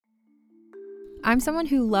I'm someone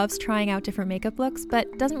who loves trying out different makeup looks,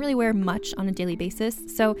 but doesn't really wear much on a daily basis,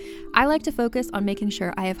 so I like to focus on making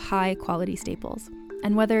sure I have high quality staples.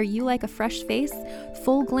 And whether you like a fresh face,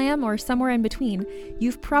 full glam, or somewhere in between,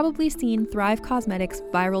 you've probably seen Thrive Causemetics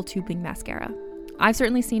Viral Tubing Mascara. I've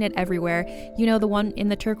certainly seen it everywhere. You know, the one in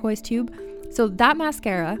the turquoise tube? So that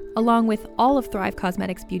mascara, along with all of Thrive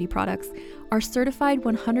Causemetics beauty products, are certified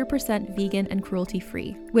 100% vegan and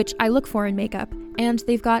cruelty-free, which I look for in makeup, and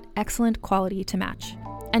they've got excellent quality to match.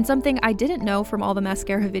 And something I didn't know from all the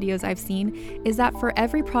mascara videos I've seen is that for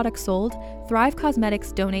every product sold, Thrive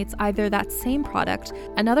Causemetics donates either that same product,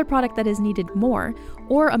 another product that is needed more,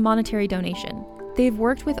 or a monetary donation. They've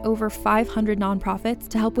worked with over 500 nonprofits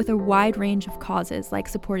to help with a wide range of causes like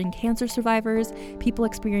supporting cancer survivors, people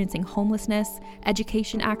experiencing homelessness,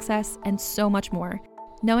 education access, and so much more.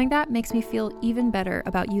 Knowing that makes me feel even better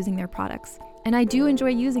about using their products. And I do enjoy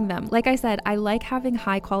using them. Like I said, I like having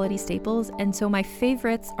high quality staples, and so my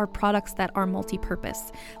favorites are products that are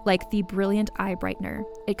multi-purpose, like the Brilliant Eye Brightener.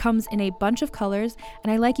 It comes in a bunch of colors,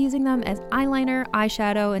 and I like using them as eyeliner,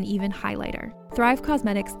 eyeshadow, and even highlighter. Thrive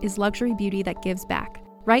Causemetics is luxury beauty that gives back.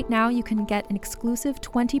 Right now, you can get an exclusive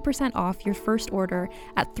 20% off your first order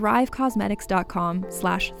at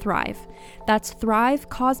thrivecausemetics.com/thrive. That's Thrive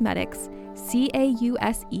Causemetics,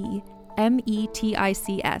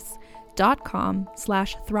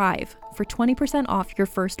 CAUSEMETICS.com/thrive for 20% off your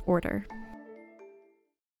first order.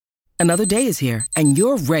 Another day is here, and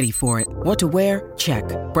you're ready for it. What to wear? Check.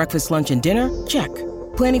 Breakfast, lunch, and dinner? Check.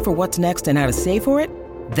 Planning for what's next and how to save for it?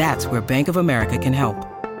 That's where Bank of America can help.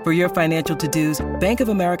 For your financial to-dos, Bank of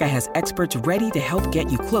America has experts ready to help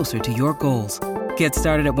get you closer to your goals. Get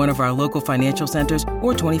started at one of our local financial centers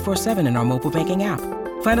or 24/7 in our mobile banking app.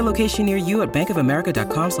 Find a location near you at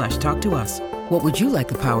bankofamerica.com/talktous. What would you like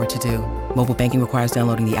the power to do? Mobile banking requires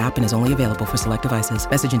downloading the app and is only available for select devices.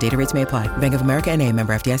 Message and data rates may apply. Bank of America N.A.,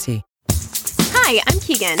 member FDIC. Hi, I'm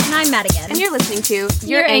Keegan. And I'm Madigan. And you're listening to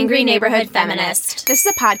Your Angry Neighborhood Feminist. This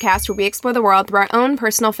is a podcast where we explore the world through our own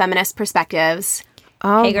personal feminist perspectives.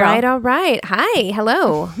 Hey, girl. All right. Hi,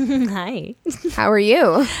 hello. Hi. How are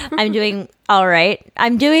you? I'm doing all right.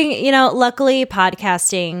 I'm doing, luckily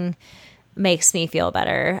podcasting makes me feel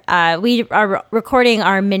better. We are recording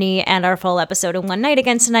our mini and our full episode in one night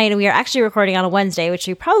again tonight, and we are actually recording on a Wednesday, which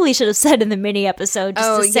we probably should have said in the mini episode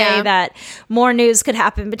just to say that more news could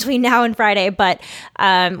happen between now and Friday. But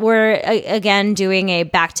we're again doing a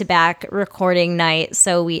back-to-back recording night,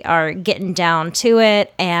 so we are getting down to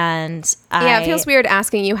it. And it feels weird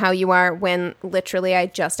asking you how you are when literally I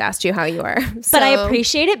just asked you how you are. But I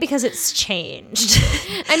appreciate it because it's changed.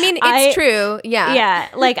 I mean, it's true. Yeah. Yeah.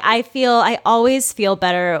 Like I always feel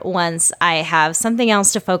better once I have something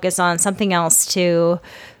else to focus on, something else to,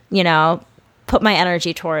 put my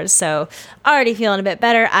energy towards. So already feeling a bit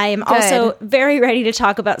better. I am also very ready to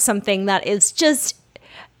talk about something that is just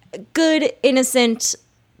good, innocent,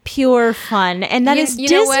 pure fun. And that is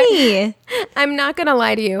Disney. Know what? I'm not going to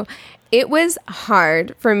lie to you. It was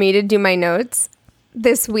hard for me to do my notes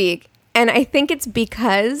this week. And I think it's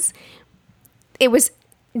because it was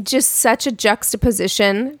just such a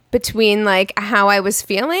juxtaposition between like how I was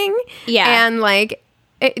feeling and like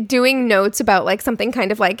doing notes about like something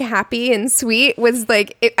kind of like happy and sweet was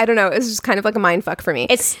like, I don't know, it was just kind of like a mind fuck for me.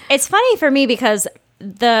 It's funny for me because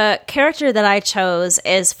the character that I chose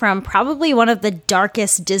is from probably one of the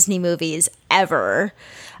darkest Disney movies ever.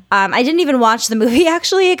 I didn't even watch the movie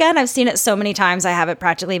actually again. I've seen it so many times. I have it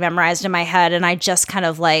practically memorized in my head, and I just kind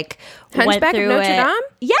of like Hunchback went through of Notre Dame?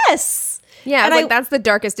 Yes. Yeah, and that's the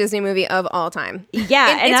darkest Disney movie of all time.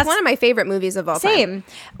 Yeah. and it's one of my favorite movies of all time. Same.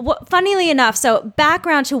 Funnily enough, so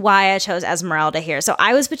background to why I chose Esmeralda here. So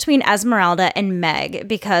I was between Esmeralda and Meg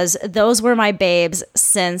because those were my babes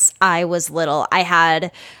since I was little. I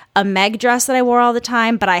had a Meg dress that I wore all the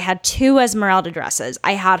time, but I had two Esmeralda dresses.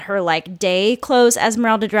 I had her like day clothes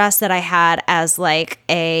Esmeralda dress that I had as like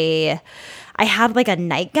I had like a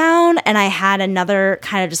nightgown, and I had another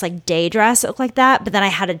kind of just like day dress that looked like that. But then I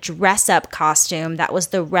had a dress up costume that was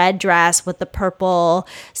the red dress with the purple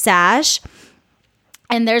sash.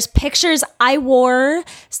 And there's pictures I wore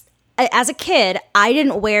as a kid. I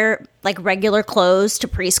didn't wear like regular clothes to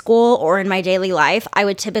preschool or in my daily life. I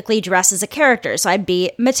would typically dress as a character. So I'd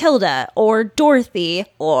be Matilda or Dorothy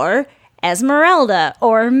or Esmeralda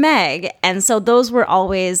or Meg. And so those were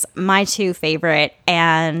always my two favorite.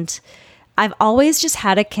 And I've always just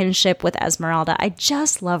had a kinship with Esmeralda. I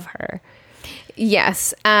just love her.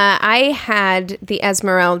 Yes. I had the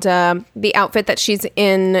Esmeralda, the outfit that she's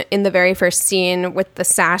in the very first scene with the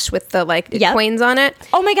sash with the like coins on it.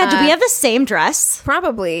 Oh my God, do we have the same dress?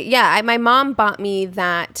 Probably. Yeah. My mom bought me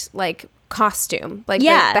that like costume, like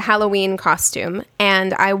Yeah. the Halloween costume,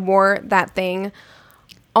 and I wore that thing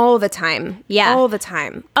all the time. Yeah. All the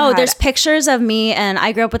time. Oh, God. there's pictures of me, and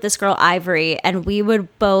I grew up with this girl, Ivory, and we would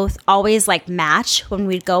both always like match when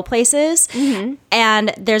we'd go places. Mm-hmm.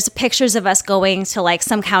 And there's pictures of us going to like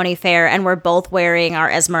some county fair, and we're both wearing our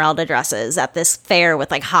Esmeralda dresses at this fair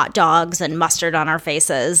with like hot dogs and mustard on our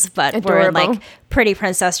faces, but we're in Adorable. like pretty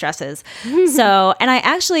princess dresses. So, and I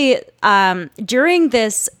actually, during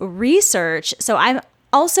this research, so I'm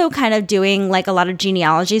also kind of doing like a lot of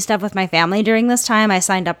genealogy stuff with my family during this time. I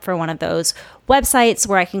signed up for one of those websites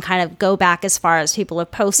where I can kind of go back as far as people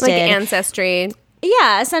have posted. like Ancestry.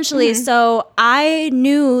 Yeah, essentially. So I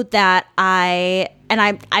knew that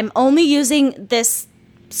I'm only using this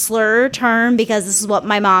slur term because this is what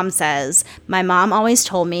my mom says. My mom always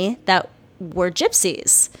told me that we're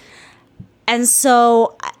gypsies. And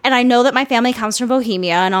so, and I know that my family comes from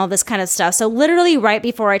Bohemia and all this kind of stuff. So literally right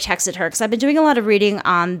before I texted her, because I've been doing a lot of reading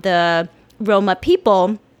on the Roma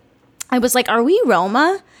people, I was like, are we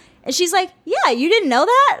Roma? And she's like, yeah, you didn't know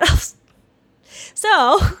that?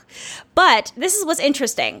 So, but this is what's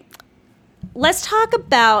interesting. Let's talk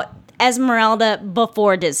about Esmeralda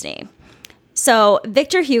before Disney. So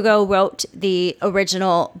Victor Hugo wrote the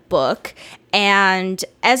original book, and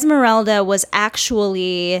Esmeralda was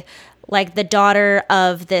actually like the daughter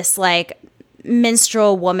of this like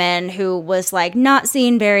minstrel woman who was like not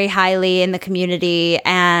seen very highly in the community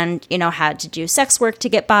and, you know, had to do sex work to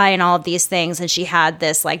get by and all of these things. And she had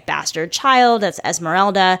this like bastard child, that's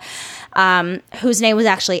Esmeralda, whose name was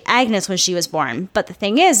actually Agnes when she was born. But the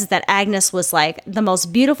thing is that Agnes was like the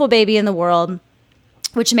most beautiful baby in the world,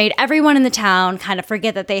 which made everyone in the town kind of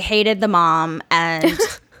forget that they hated the mom and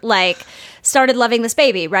like started loving this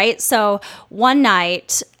baby, right? So one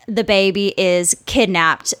night, the baby is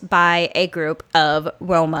kidnapped by a group of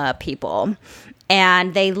Roma people,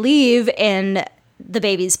 and they leave in the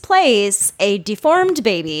baby's place a deformed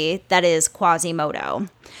baby that is Quasimodo.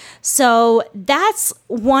 So that's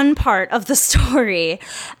one part of the story.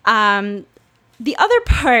 The other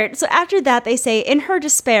part, so after that, they say, in her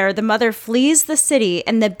despair, the mother flees the city,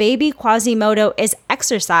 and the baby Quasimodo is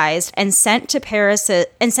exorcised and sent to Paris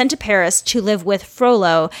to live with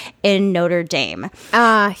Frollo in Notre Dame.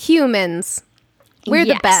 Humans. We're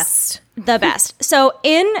the Yes. best. The best. So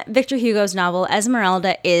in Victor Hugo's novel,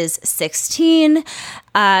 Esmeralda is 16.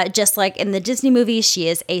 Just like in the Disney movie, she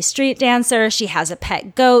is a street dancer. She has a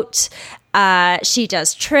pet goat. She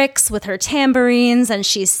does tricks with her tambourines, and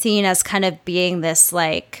she's seen as kind of being this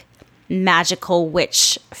like magical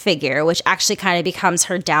witch figure, which actually kind of becomes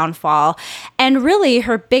her downfall. And really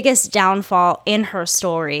her biggest downfall in her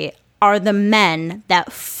story are the men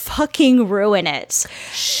that fucking ruin it.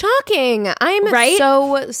 Shocking. I'm Right?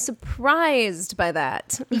 so surprised by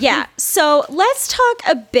that. Yeah. So let's talk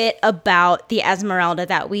a bit about the Esmeralda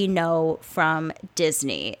that we know from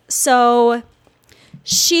Disney. So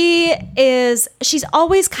she's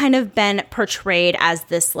always kind of been portrayed as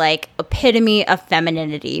this like epitome of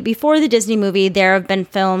femininity. Before the Disney movie, there have been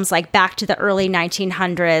films like back to the early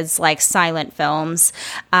 1900s, like silent films.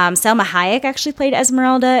 Selma Hayek actually played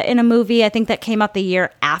Esmeralda in a movie, I think that came out the year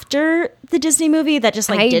after the Disney movie that just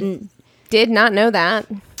like did not know that.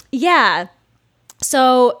 Yeah.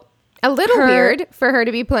 So A little weird for her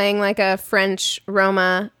to be playing like a French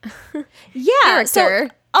Roma. yeah. character.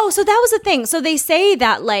 So that was the thing. So they say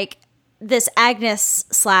that like this Agnes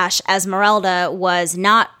 / Esmeralda was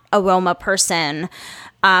not a Roma person.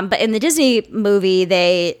 But in the Disney movie,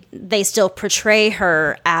 they still portray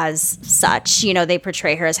her as such. You know, they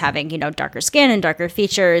portray her as having, you know, darker skin and darker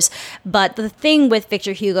features. But the thing with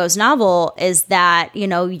Victor Hugo's novel is that, you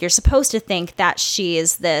know, you're supposed to think that she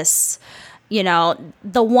is this, you know,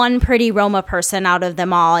 the one pretty Roma person out of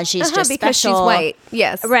them all, and she's just because special. she's white.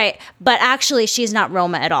 Yes. Right. But actually, she's not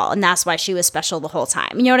Roma at all. And that's why she was special the whole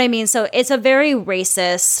time. You know what I mean? So it's a very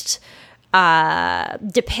racist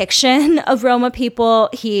depiction of Roma people.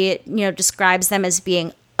 He, you know, describes them as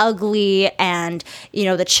being ugly, and, you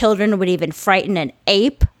know, the children would even frighten an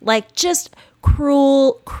ape. Like, just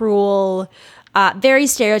cruel, very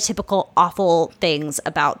stereotypical, awful things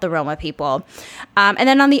about the Roma people. And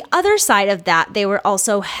then on the other side of that, they were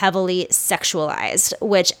also heavily sexualized,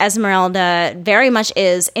 which Esmeralda very much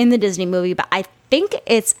is in the Disney movie, but I think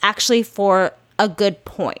it's actually for a good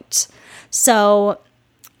point. So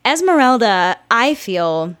Esmeralda, I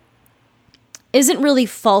feel, isn't really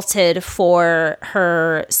faulted for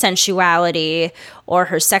her sensuality or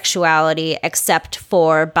her sexuality, except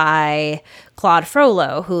for by Claude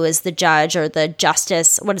Frollo, who is the judge or the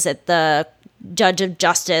justice. What is it? The judge of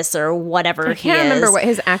justice or whatever he is. I can't remember what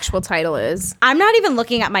his actual title is. I'm not even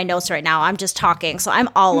looking at my notes right now. I'm just talking, so I'm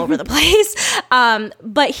all over the place.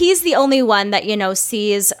 But he's the only one that,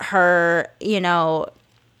 sees her,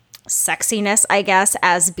 sexiness, I guess,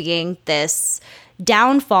 as being this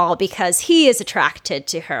downfall because he is attracted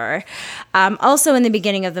to her. Also in the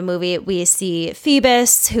beginning of the movie, we see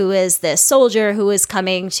Phoebus, who is this soldier who is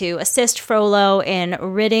coming to assist Frollo in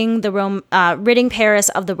ridding Paris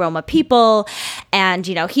of the Roma people. And,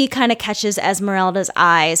 he kind of catches Esmeralda's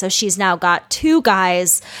eye. So she's now got two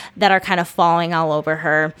guys that are kind of falling all over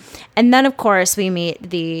her. And then, of course, we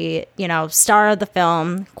meet the, star of the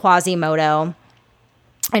film, Quasimodo,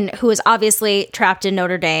 and who is obviously trapped in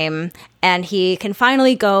Notre Dame, and he can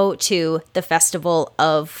finally go to the Festival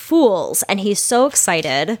of Fools, and he's so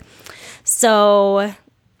excited. So,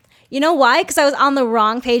 you know why? Because I was on the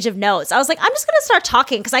wrong page of notes. I was like, I'm just going to start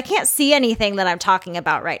talking because I can't see anything that I'm talking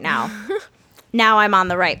about right now. Now I'm on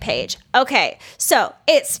the right page. Okay, so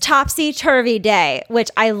it's Topsy Turvy Day, which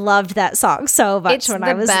I loved that song so much when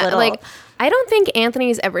I was little. Like, I don't think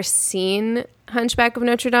Anthony's ever seen Hunchback of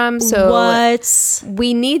Notre Dame, so what?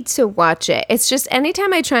 We need to watch it. It's just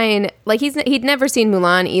anytime I try and he'd never seen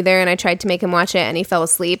Mulan either, and I tried to make him watch it, and he fell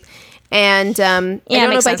asleep. And I don't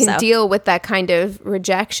know if I can deal with that kind of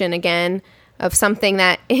rejection again of something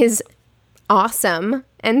that is awesome,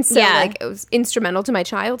 and so it was instrumental to my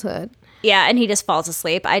childhood. Yeah, and he just falls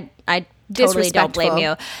asleep. I totally don't blame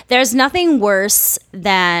you. There's nothing worse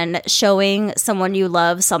than showing someone you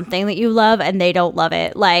love something that you love and they don't love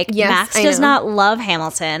it. Like, yes, Max does not love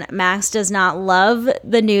Hamilton. Max does not love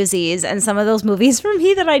the Newsies and some of those movies for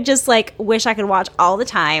me that I just wish I could watch all the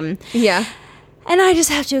time. Yeah. And I just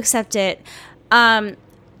have to accept it.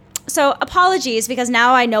 So apologies, because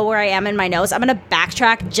now I know where I am in my notes. I'm going to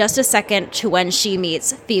backtrack just a second to when she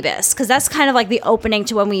meets Phoebus, because that's kind of like the opening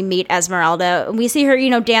to when we meet Esmeralda. We see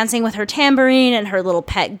her, dancing with her tambourine and her little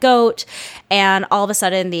pet goat, and all of a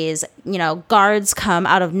sudden these, guards come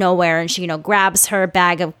out of nowhere, and she, grabs her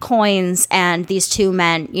bag of coins, and these two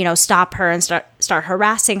men, stop her and start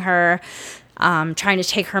harassing her, trying to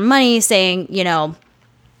take her money, saying,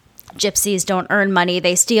 gypsies don't earn money,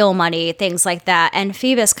 they steal money, things like that. And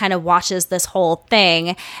Phoebus kind of watches this whole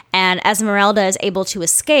thing, and Esmeralda is able to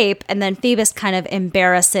escape, and then Phoebus kind of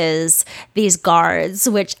embarrasses these guards,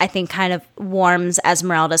 which I think kind of warms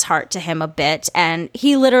Esmeralda's heart to him a bit. And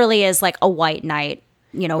he literally is like a white knight,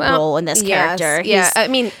 role in this character. Yeah, I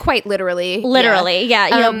mean, quite literally. Literally,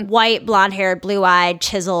 yeah. White, blonde-haired, blue-eyed,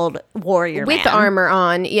 chiseled warrior with man. armor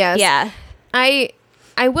on, yes. Yeah.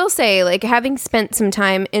 I will say, having spent some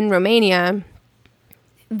time in Romania,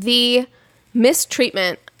 the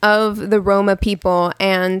mistreatment of the Roma people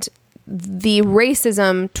and the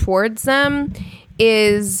racism towards them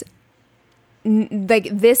is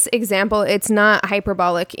this example. It's not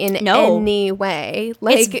hyperbolic in any way.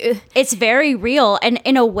 It's very real. And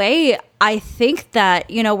in a way, I think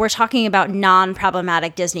that, we're talking about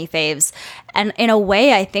non-problematic Disney faves. And in a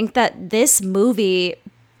way, I think that this movie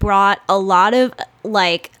brought a lot of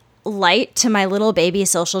light to my little baby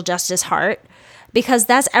social justice heart, because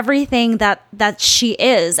that's everything that she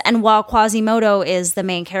is. And while Quasimodo is the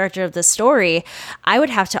main character of the story, I would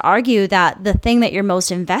have to argue that the thing that you're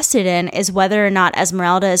most invested in is whether or not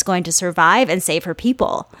Esmeralda is going to survive and save her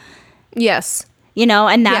people. Yes.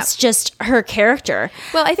 And that's just her character.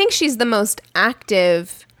 Well, I think she's the most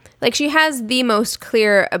active. She has the most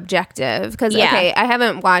clear objective. Because, okay, I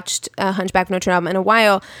haven't watched Hunchback of Notre Dame in a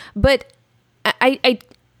while, but I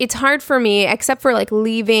it's hard for me, except for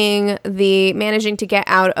managing to get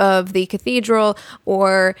out of the cathedral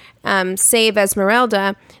or save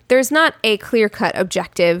Esmeralda. There's not a clear-cut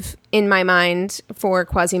objective in my mind for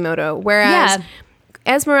Quasimodo. Whereas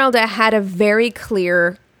Esmeralda had a very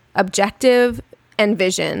clear objective and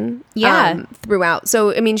vision throughout.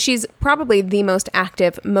 So, I mean, she's probably the most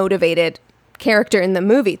active, motivated character in the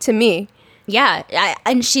movie to me. Yeah.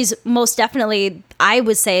 And she's most definitely, I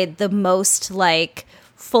would say, the most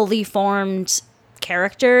fully formed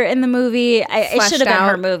character in the movie. It should have been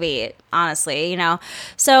her movie, honestly,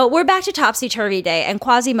 So we're back to Topsy Turvy Day, and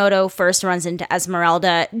Quasimodo first runs into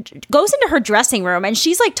Esmeralda, goes into her dressing room, and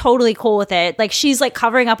she's totally cool with it. She's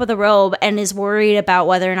covering up with a robe and is worried about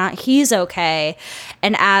whether or not he's okay.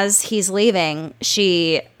 And as he's leaving,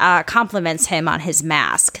 she compliments him on his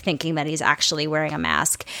mask, thinking that he's actually wearing a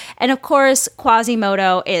mask. And of course,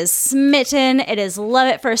 Quasimodo is smitten. It is love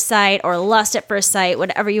at first sight or lust at first sight,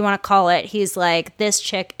 whatever you want to call it. He's like, this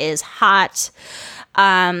chick is hot.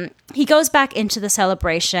 He goes back into the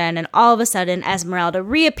celebration, and all of a sudden Esmeralda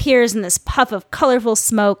reappears in this puff of colorful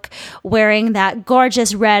smoke, wearing that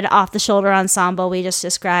gorgeous red off-the-shoulder ensemble we just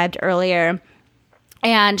described earlier.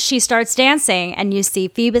 And she starts dancing, and you see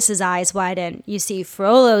Phoebus's eyes widen, you see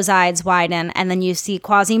Frollo's eyes widen, and then you see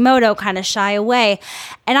Quasimodo kind of shy away.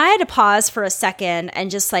 And I had to pause for a second and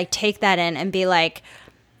just like take that in and be like,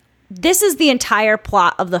 this is the entire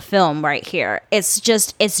plot of the film right here. It's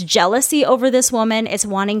jealousy over this woman. It's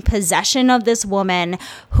wanting possession of this woman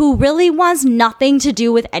who really wants nothing to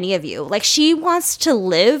do with any of you. Like, she wants to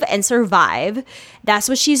live and survive. That's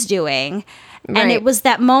what she's doing. Right. And it was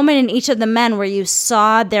that moment in each of the men where you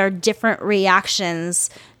saw their different reactions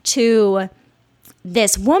to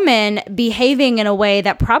this woman behaving in a way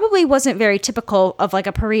that probably wasn't very typical of like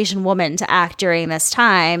a Parisian woman to act during this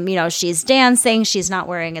time. You know, she's dancing, she's not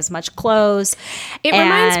wearing as much clothes. It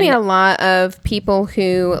reminds me a lot of people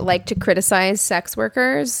who like to criticize sex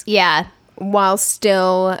workers. Yeah. While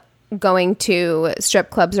still going to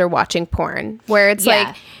strip clubs or watching porn, where it's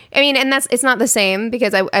like, I mean, and it's not the same,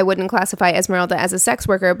 because I wouldn't classify Esmeralda as a sex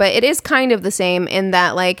worker, but it is kind of the same in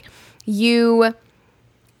that, like,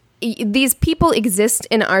 these people exist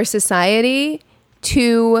in our society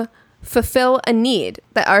to fulfill a need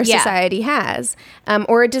that our society has,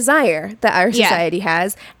 or a desire that our society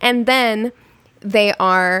has, and then they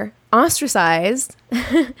are ostracized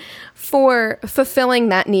for fulfilling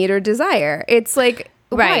that need or desire. It's like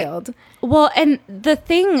wild. Well, and the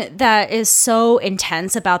thing that is so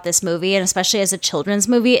intense about this movie, and especially as a children's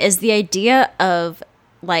movie, is the idea of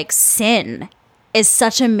like sin is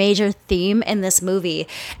such a major theme in this movie.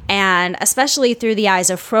 And especially through the eyes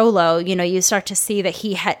of Frollo, you know, you start to see that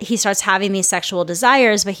he starts having these sexual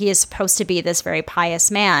desires, but he is supposed to be this very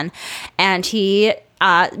pious man. And he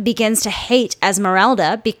begins to hate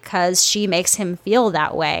Esmeralda because she makes him feel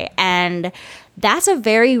that way. And that's a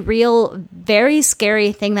very real, very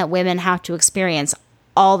scary thing that women have to experience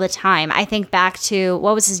all the time. I think back to,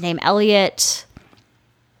 what was his name? Elliot,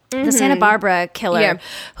 the Santa Barbara killer,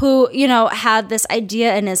 who, you know, had this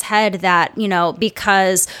idea in his head that, you know,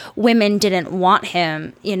 because women didn't want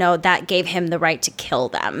him, you know, that gave him the right to kill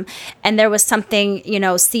them. And there was something, you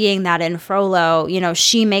know, seeing that in Frollo, you know,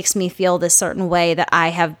 she makes me feel this certain way that I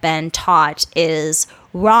have been taught is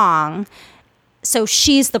wrong. So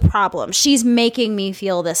she's the problem. She's making me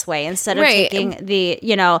feel this way instead of taking the,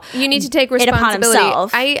 you know, you need to take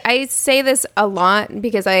responsibility. I say this a lot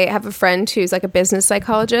because I have a friend who's like a business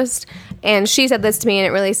psychologist, and she said this to me and it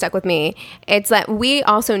really stuck with me. It's that we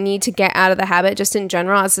also need to get out of the habit, just in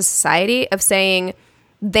general as a society, of saying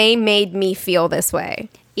they made me feel this way.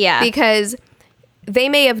 Yeah. Because they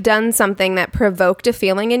may have done something that provoked a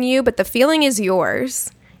feeling in you, but the feeling is yours.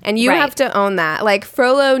 And you have to own that. Like,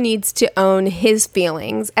 Frollo needs to own his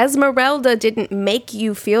feelings. Esmeralda didn't make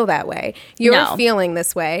you feel that way. You're feeling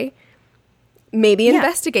this way. Maybe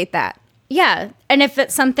investigate that. Yeah. And if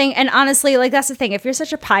it's something, and honestly, like, that's the thing. If you're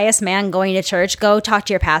such a pious man going to church, go talk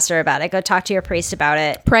to your pastor about it. Go talk to your priest about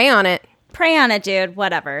it. Pray on it. Pray on it, dude,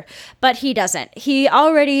 whatever. But he doesn't. He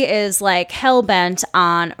already is like hell-bent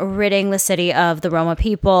on ridding the city of the Roma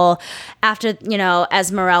people. After, you know,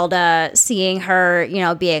 Esmeralda seeing her, you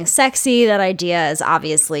know, being sexy, that idea is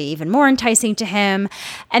obviously even more enticing to him.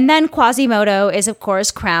 And then Quasimodo is, of course,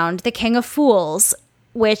 crowned the King of Fools,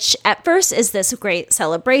 which at first is this great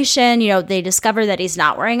celebration. You know, they discover that he's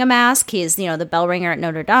not wearing a mask. He's, you know, the bell ringer at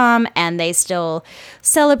Notre Dame, and they still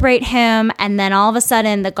celebrate him. And then all of a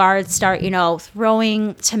sudden the guards start, you know,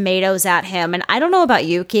 throwing tomatoes at him. And I don't know about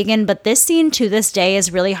you, Keegan, but this scene to this day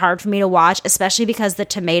is really hard for me to watch, especially because the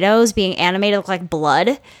tomatoes being animated look like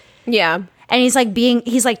blood. Yeah. And he's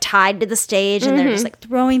like tied to the stage, and they're just like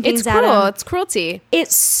throwing things at him. It's cruelty.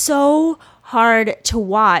 It's so hard to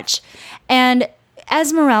watch. And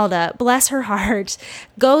Esmeralda, bless her heart,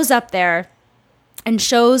 goes up there and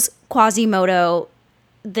shows Quasimodo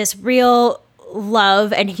this real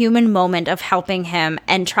love and human moment of helping him,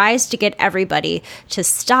 and tries to get everybody to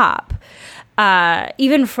stop.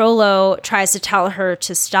 Even Frollo tries to tell her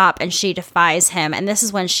to stop, and she defies him. And this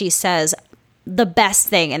is when she says the best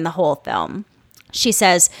thing in the whole film. She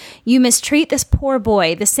says, "You mistreat this poor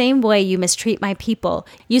boy the same way you mistreat my people.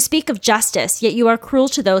 You speak of justice, yet you are cruel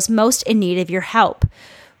to those most in need of your help."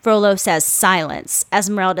 Frollo says, "Silence."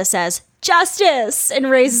 Esmeralda says, "Justice," and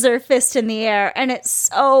raises her fist in the air. And it's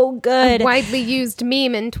so good. A widely used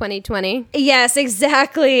meme in 2020. Yes,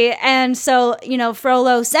 exactly. And so, you know,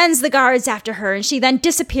 Frollo sends the guards after her, and she then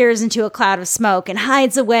disappears into a cloud of smoke and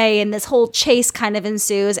hides away, and this whole chase kind of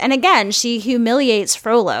ensues. And again, she humiliates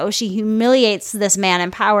Frollo. She humiliates this man in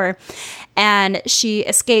power, and she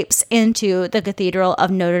escapes into the Cathedral of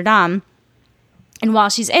Notre Dame. And while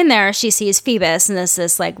she's in there, she sees Phoebus, and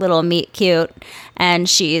this like little meet cute, and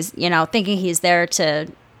she's, you know, thinking he's there to,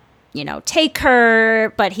 you know, take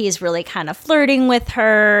her, but he's really kind of flirting with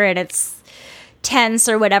her, and it's tense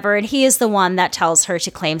or whatever, and he is the one that tells her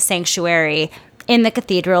to claim sanctuary in the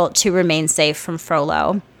cathedral to remain safe from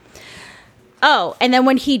Frollo. Oh, and then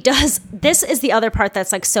when he does, this is the other part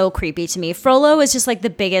that's like so creepy to me. Frollo is just like the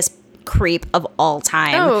biggest creep of all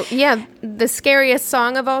time. Oh, yeah. The scariest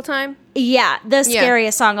song of all time? Yeah, the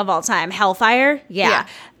scariest song of all time. Hellfire? Yeah.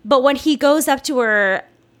 But when he goes up to her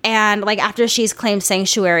and like after she's claimed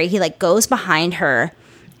sanctuary, he like goes behind her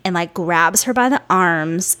and like grabs her by the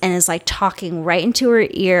arms and is like talking right into her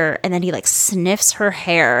ear, and then he like sniffs her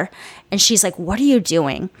hair and she's like, "What are you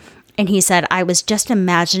doing?" And he said, "I was just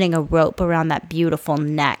imagining a rope around that beautiful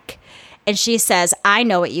neck." And she says, "I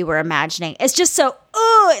know what you were imagining." It's just so,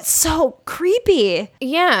 it's so creepy.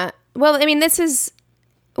 Yeah. Well, I mean, this is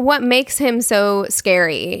what makes him so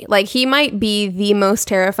scary. Like, he might be the most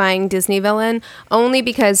terrifying Disney villain only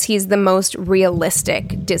because he's the most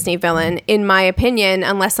realistic Disney villain, in my opinion,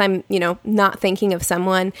 unless I'm, not thinking of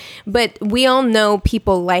someone. But we all know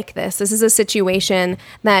people like this. This is a situation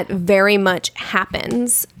that very much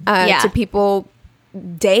happens to people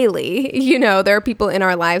daily. There are people in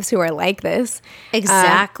our lives who are like this.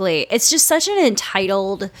 Exactly. It's just such an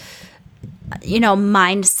entitled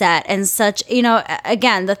mindset, and such,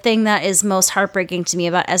 again, the thing that is most heartbreaking to me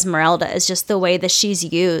about Esmeralda is just the way that she's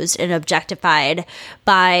used and objectified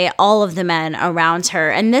by all of the men around her.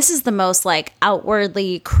 And this is the most like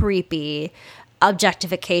outwardly creepy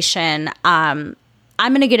objectification. I'm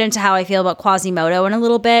going to get into how I feel about Quasimodo in a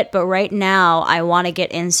little bit, but right now I want to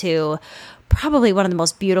get into probably one of the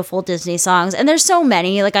most beautiful Disney songs. And there's so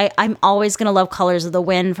many. Like, I'm always going to love Colors of the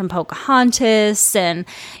Wind from Pocahontas and,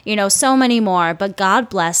 so many more. But God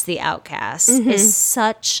Bless the Outcast is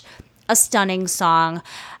such a stunning song.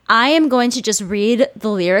 I am going to just read the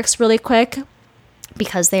lyrics really quick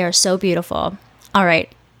because they are so beautiful. All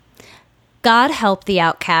right. God help the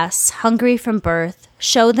outcasts, hungry from birth.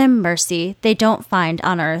 Show them mercy they don't find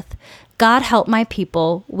on earth. God help my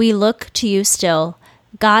people. We look to you still.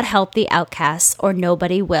 God help the outcasts, or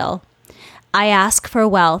nobody will. I ask for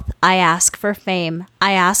wealth, I ask for fame,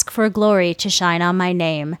 I ask for glory to shine on my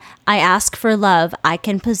name. I ask for love I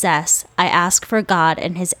can possess, I ask for God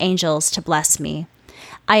and his angels to bless me.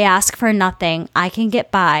 I ask for nothing, I can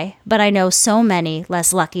get by, but I know so many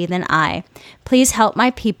less lucky than I. Please help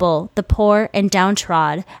my people, the poor and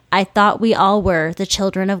downtrodden. I thought we all were the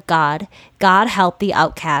children of God. God help the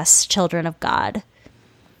outcasts, children of God.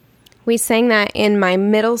 We sang that in my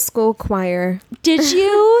middle school choir. Did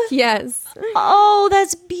you? Yes. Oh,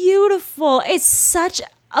 that's beautiful. It's such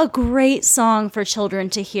a great song for children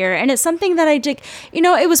to hear. And it's something that I did,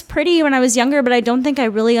 it was pretty when I was younger, but I don't think I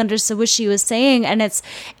really understood what she was saying. And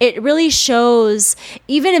it really shows,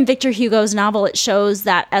 even in Victor Hugo's novel, it shows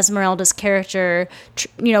that Esmeralda's character,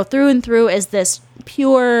 through and through is this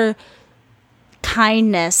pure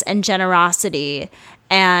kindness and generosity.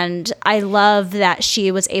 And I love that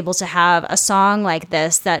she was able to have a song like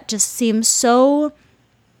this that just seems so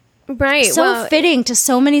fitting to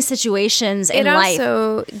so many situations in life. It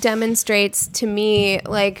also demonstrates to me,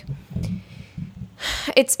 like,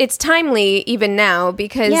 it's timely even now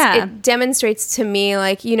because it demonstrates to me,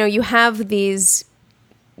 like, you have these.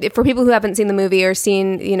 For people who haven't seen the movie or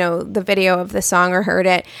seen, the video of the song or heard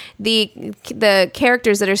it, the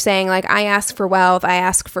characters that are saying, like, I ask for wealth, I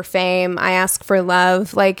ask for fame, I ask for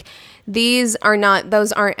love, like, those aren't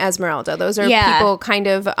Esmeralda. Those are people kind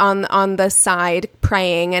of on the side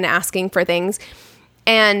praying and asking for things.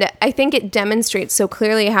 And I think it demonstrates so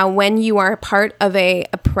clearly how when you are part of a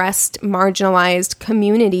oppressed, marginalized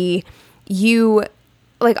community, you...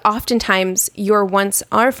 like, oftentimes your wants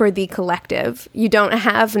are for the collective. You don't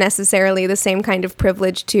have necessarily the same kind of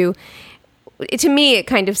privilege to me, it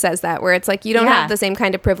kind of says that, where it's like, you don't have the same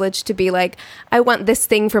kind of privilege to be like, I want this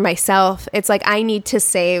thing for myself. It's like, I need to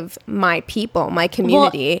save my people, my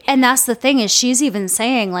community. Well, and that's the thing, is she's even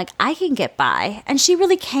saying, like, I can get by. And she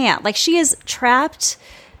really can't. Like, she is trapped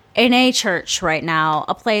in a church right now,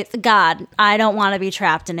 a place. God, I don't want to be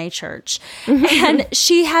trapped in a church. And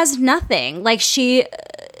she has nothing. Like, she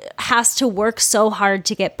has to work so hard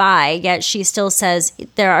to get by, yet she still says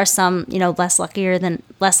there are some, less lucky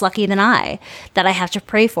than I, that I have to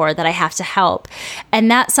pray for, that I have to help.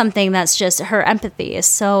 And that's something that's just, her empathy is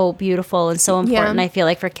so beautiful and so important, I feel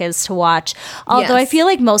like, for kids to watch. Although I feel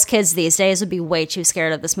like most kids these days would be way too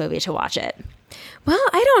scared of this movie to watch it. Well,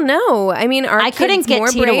 I don't know. I mean, I couldn't get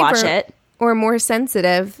T to watch it, or more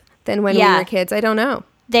sensitive than when we were kids. I don't know.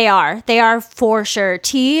 They are for sure.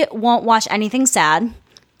 T won't watch anything sad.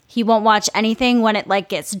 He won't watch anything when it like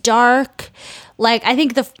gets dark. Like, I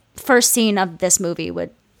think the first scene of this movie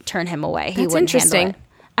would turn him away. He wouldn't handle it.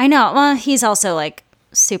 I know. Well, he's also like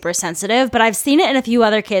super sensitive, but I've seen it in a few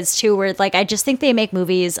other kids too, where like I just think they make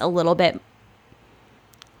movies a little bit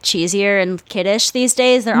cheesier and kiddish these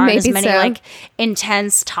days. There aren't as many like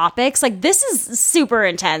intense topics. Like this is super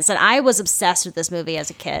intense, and I was obsessed with this movie as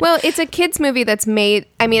a kid. Well, it's a kids movie that's made.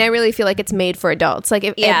 I mean, I really feel like it's made for adults. Like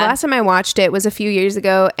if last time I watched it was a few years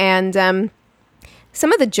ago, and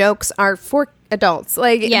some of the jokes are for adults.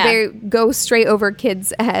 Like they go straight over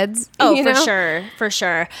kids' heads. Oh, for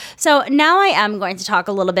sure. So now I am going to talk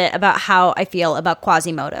a little bit about how I feel about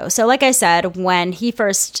Quasimodo. So like I said, when he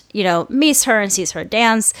first, meets her and sees her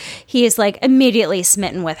dance, he is like immediately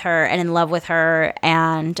smitten with her and in love with her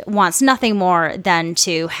and wants nothing more than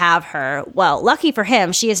to have her. Well, lucky for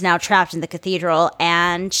him, she is now trapped in the cathedral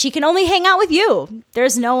and she can only hang out with you.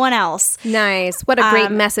 There's no one else. Nice. What a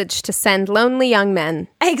great message to send lonely young men.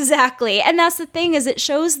 Exactly. And that's the thing, is it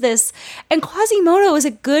shows this, and Quasimodo is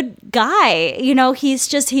a good guy.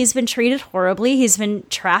 He's been treated horribly. He's been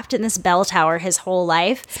trapped in this bell tower his whole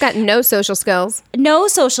life. He's got no social skills.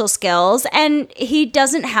 And he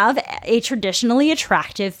doesn't have a traditionally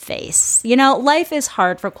attractive face. Life is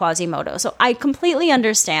hard for Quasimodo, so I completely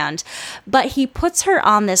understand. But he puts her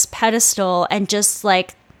on this pedestal and just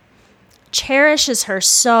like cherishes her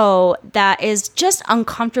so that is just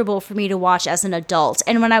uncomfortable for me to watch as an adult.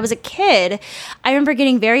 And when I was a kid, I remember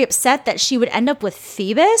getting very upset that she would end up with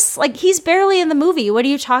Phoebus. Like, he's barely in the movie. What are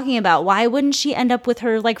you talking about? Why wouldn't she end up with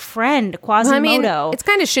her like friend Quasimodo? Well, I mean, it's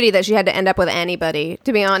kind of shitty that she had to end up with anybody,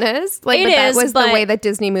 to be honest. Like, that was the way that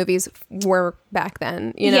Disney movies were back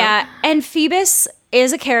then. Yeah, and Phoebus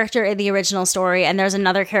is a character in the original story, and there's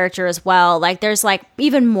another character as well. Like, there's like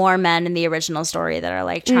even more men in the original story that are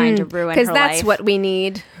like trying to ruin her life. Because that's what we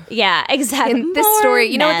need. Yeah, exactly. In this story,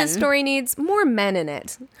 you know what this story needs? More men in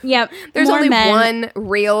it. Yep. There's only one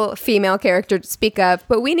real female character to speak of,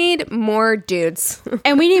 but we need more dudes.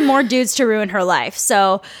 And we need more dudes to ruin her life.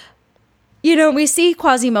 So, we see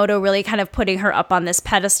Quasimodo really kind of putting her up on this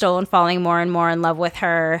pedestal and falling more and more in love with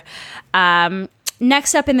her.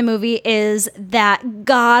 Next up in the movie is that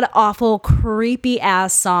god-awful,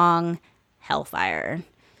 creepy-ass song, Hellfire.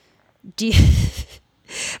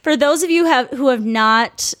 For those of you who have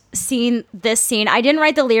not seen this scene, I didn't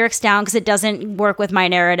write the lyrics down because it doesn't work with my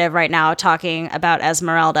narrative right now talking about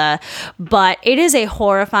Esmeralda, but it is a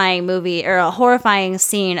horrifying movie, or a horrifying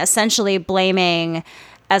scene, essentially blaming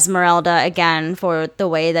Esmeralda again for the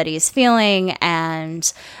way that he's feeling,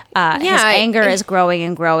 and his anger is growing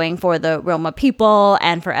and growing for the Roma people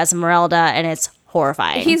and for Esmeralda, and it's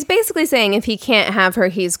horrifying. He's basically saying if he can't have her,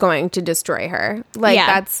 he's going to destroy her. Like,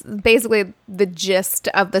 that's basically the gist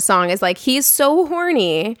of the song, is like, he's so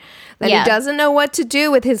horny that he doesn't know what to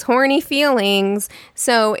do with his horny feelings.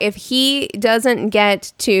 So if he doesn't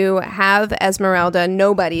get to have Esmeralda,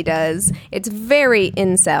 nobody does. It's very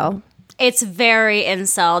incel. It's very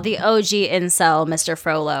incel, the OG incel, Mr.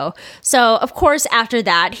 Frollo. So, of course, after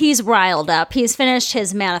that, he's riled up. He's finished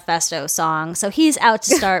his manifesto song. So he's out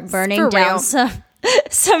to start burning down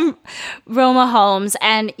some Roma homes.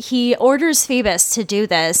 And he orders Phoebus to do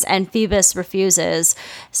this, and Phoebus refuses.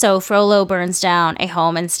 So Frollo burns down a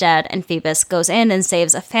home instead, and Phoebus goes in and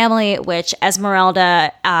saves a family, which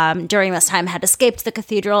Esmeralda, during this time, had escaped the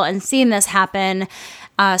cathedral and seen this happen.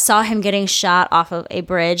 Saw him getting shot off of a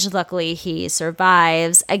bridge. Luckily, he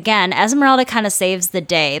survives. Again, Esmeralda kind of saves the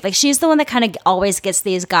day. Like, she's the one that kind of always gets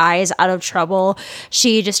these guys out of trouble.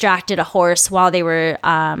 She distracted a horse while they were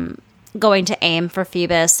going to aim for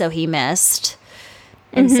Phoebus, so he missed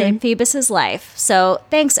and saved Phoebus's life. So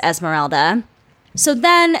thanks, Esmeralda. So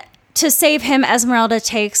then, to save him, Esmeralda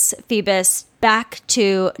takes Phoebus back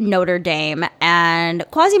to Notre Dame, and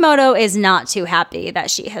Quasimodo is not too happy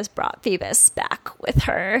that she has brought Phoebus back with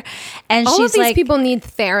her. And all she's of these like, people need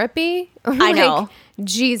therapy. I know.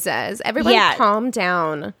 Jesus, everybody calm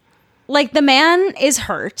down. Like, the man is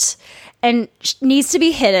hurt and needs to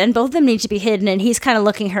be hidden. Both of them need to be hidden, and he's kind of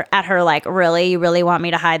looking at her like, really? You really want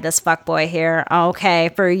me to hide this fuckboy here? Okay,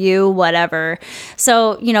 for you, whatever.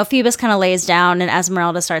 So, Phoebus kind of lays down, and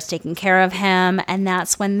Esmeralda starts taking care of him, and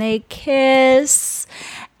that's when they kiss.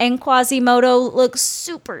 And Quasimodo looks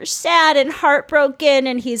super sad and heartbroken,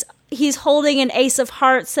 and he's holding an ace of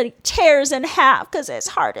hearts that he tears in half because his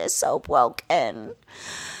heart is so broken.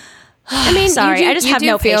 I mean, sorry, I just have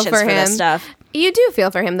no patience for this stuff. You do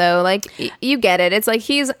feel for him, though. Like, you get it. It's like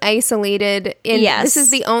he's isolated. This is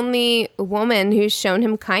the only woman who's shown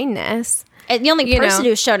him kindness. And the only person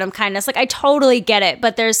who's shown him kindness. Like, I totally get it.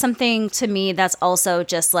 But there's something to me that's also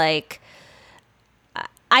just like,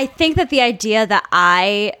 I think that the idea that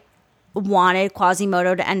I wanted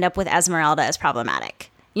Quasimodo to end up with Esmeralda is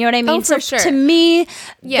problematic. You know what I mean? Oh, for sure. To me,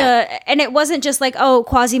 Yeah. and it wasn't just like, oh,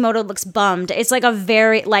 Quasimodo looks bummed. It's like a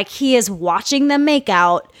very, like, he is watching them make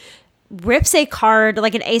out, rips a card,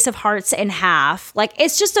 like an ace of hearts, in half. Like,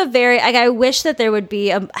 it's just a very, like, I wish that there would be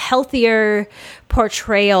a healthier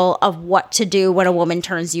portrayal of what to do when a woman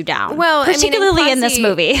turns you down. Well, particularly in this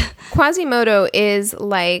movie. Quasimodo is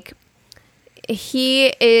like,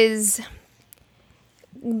 he is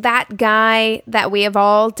that guy that we have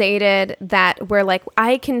all dated that we're like,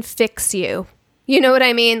 I can fix you. You know what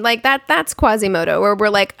I mean? Like that's Quasimodo, where we're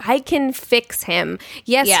like, I can fix him.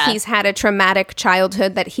 Yes, Yeah. he's had a traumatic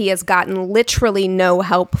childhood that he has gotten literally no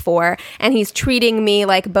help for, and he's treating me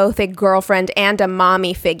like both a girlfriend and a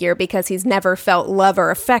mommy figure because he's never felt love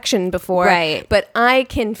or affection before. Right. But I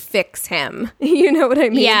can fix him. You know what I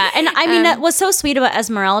mean? Yeah, and I mean, what's so sweet about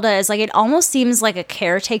Esmeralda is, like, it almost seems like a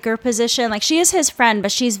caretaker position. Like, she is his friend,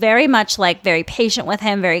 but she's very much, like, very patient with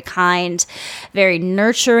him, very kind, very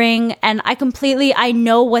nurturing, and I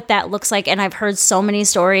know what that looks like, and I've heard so many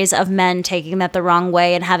stories of men taking that the wrong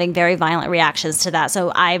way and having very violent reactions to that.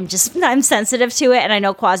 So I'm sensitive to it, and I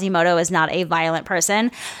know Quasimodo is not a violent person,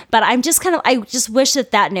 but I just wish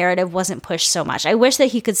that narrative wasn't pushed so much. I wish that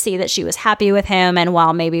he could see that she was happy with him, and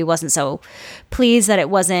while maybe wasn't so pleased that it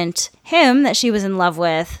wasn't him that she was in love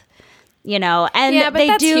with, you know. And yeah, but they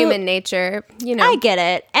that's do human nature, you know. I get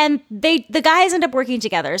it. And the guys end up working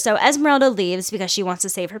together. So Esmeralda leaves because she wants to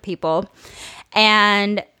save her people.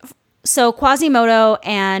 And so Quasimodo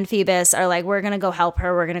and Phoebus are like, we're going to go help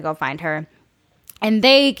her. We're going to go find her. And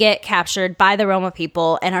they get captured by the Roma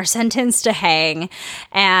people and are sentenced to hang.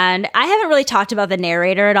 And I haven't really talked about the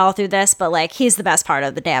narrator at all through this, but, like, he's the best part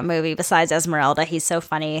of the damn movie besides Esmeralda. He's so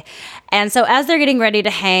funny. And so as they're getting ready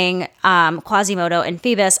to hang Quasimodo and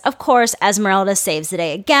Phoebus, of course, Esmeralda saves the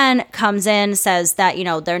day again, comes in, says that, you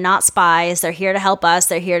know, they're not spies. They're here to help us.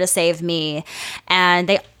 They're here to save me.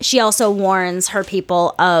 And she also warns her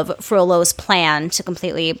people of Frollo's plan to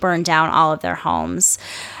completely burn down all of their homes.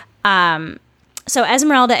 So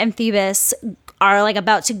Esmeralda and Phoebus are, like,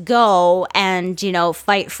 about to go and, you know,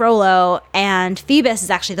 fight Frollo, and Phoebus is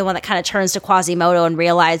actually the one that kind of turns to Quasimodo and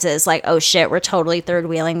realizes, like, oh shit, we're totally third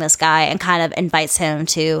wheeling this guy, and kind of invites him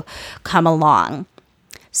to come along.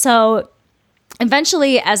 So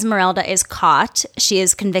eventually Esmeralda is caught. She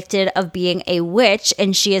is convicted of being a witch,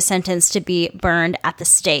 and she is sentenced to be burned at the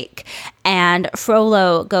stake. And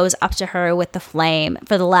Frollo goes up to her with the flame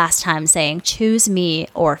for the last time, saying, "Choose me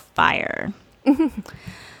or fire."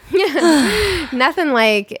 Nothing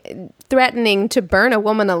like threatening to burn a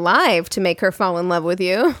woman alive to make her fall in love with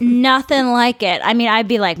you. Nothing like it. I mean, I'd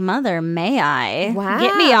be like, Mother, may I? Wow.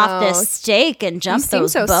 Get me off this stake and jump You seem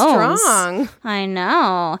those so bones. strong. I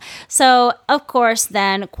know. So, of course,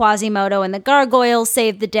 then Quasimodo and the gargoyles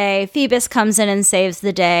save the day. Phoebus comes in and saves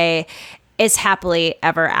the day. It's happily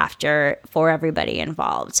ever after for everybody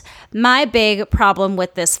involved. My big problem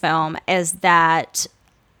with this film is that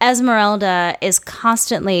Esmeralda is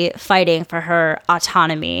constantly fighting for her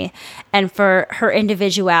autonomy and for her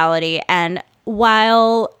individuality. And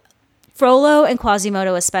while Frollo and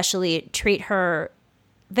Quasimodo especially treat her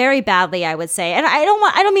very badly, I would say, and I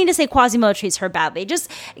don't mean to say Quasimodo treats her badly, just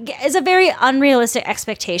is a very unrealistic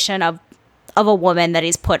expectation of a woman that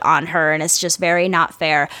he's put on her, and it's just very not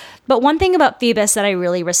fair. But one thing about Phoebus that I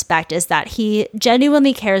really respect is that he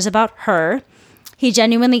genuinely cares about her. He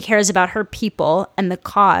genuinely cares about her people and the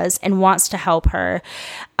cause and wants to help her.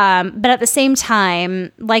 But at the same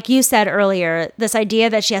time, like you said earlier, this idea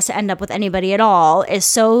that she has to end up with anybody at all is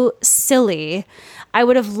so silly. I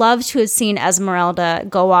would have loved to have seen Esmeralda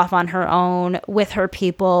go off on her own with her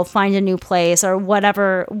people, find a new place, or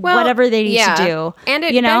whatever they need to do. And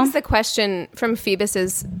it begs the question from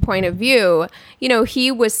Phoebus's point of view. You know, he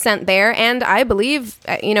was sent there, and I believe,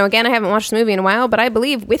 you know, again, I haven't watched the movie in a while, but I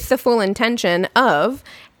believe with the full intention of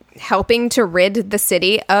helping to rid the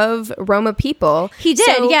city of Roma people. He did,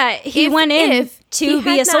 so yeah. He went in to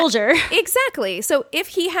be a soldier. Exactly. So if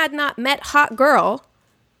he had not met hot girl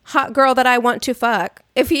that I want to fuck,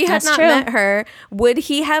 if he had not met her, would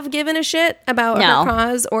he have given a shit about her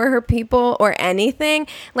cause or her people or anything?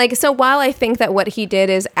 Like, so while I think that what he did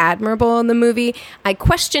is admirable in the movie, I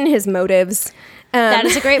question his motives. That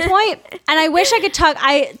is a great point. And I wish I could talk.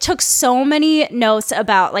 I took so many notes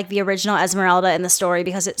about, like, the original Esmeralda in the story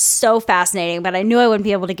because it's so fascinating, but I knew I wouldn't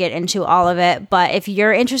be able to get into all of it. But if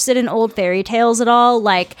you're interested in old fairy tales at all,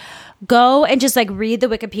 like, go and just, like, read the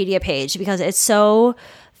Wikipedia page because it's so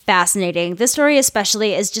fascinating. This story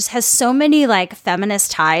especially has so many like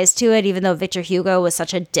feminist ties to it, even though Victor Hugo was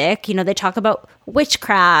such a dick. You know, they talk about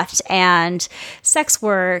witchcraft and sex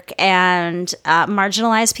work and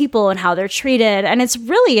marginalized people and how they're treated. And it's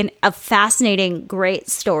really a fascinating, great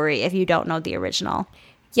story if you don't know the original.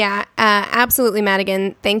 Yeah, absolutely,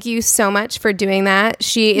 Madigan. Thank you so much for doing that.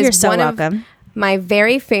 She is You're so of welcome. my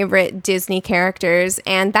very favorite Disney characters,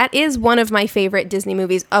 and that is one of my favorite Disney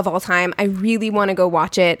movies of all time. I really want to go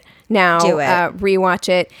watch it now. Do it. Rewatch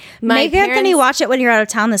it. Make Anthony watch it when you're out of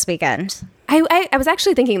town this weekend. I was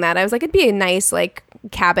actually thinking that. I was like, it'd be a nice like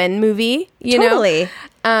cabin movie, you Totally.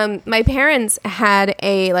 know? My parents had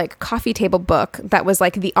a like coffee table book that was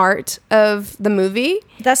like the art of the movie.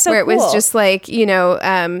 That's so where cool. it was just like, you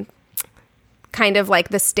know, kind of like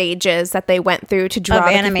the stages that they went through to draw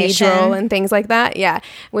the animation cathedral and things like that. Yeah,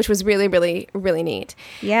 which was really, really, really neat.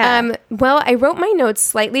 Yeah. Well, I wrote my notes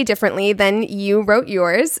slightly differently than you wrote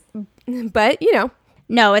yours, but you know.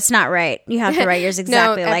 No, it's not right. You have to write yours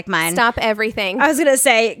exactly like mine. Stop everything. I was going to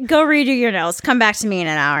say, go redo your notes. Come back to me in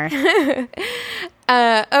an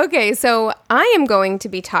hour. Okay, so I am going to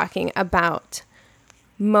be talking about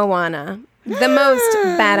Moana, the most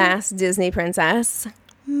badass Disney princess,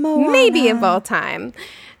 maybe of all time.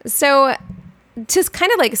 So to kind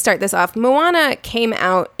of like start this off, Moana came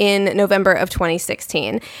out in November of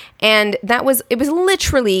 2016, and it was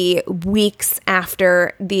literally weeks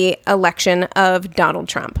after the election of Donald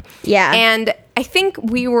Trump. Yeah. And I think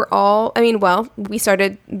we were all, we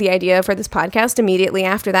started the idea for this podcast immediately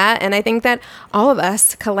after that, and I think that all of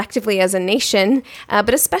us collectively as a nation,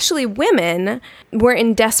 but especially women, were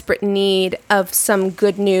in desperate need of some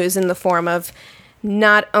good news in the form of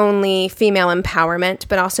not only female empowerment,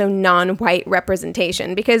 but also non-white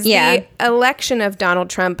representation. Because the election of Donald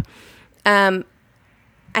Trump, I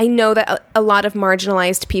know that a lot of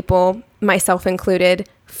marginalized people, myself included,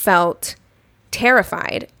 felt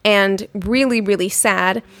terrified and really, really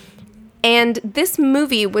sad. And this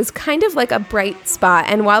movie was kind of like a bright spot.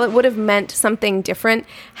 And while it would have meant something different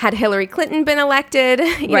had Hillary Clinton been elected,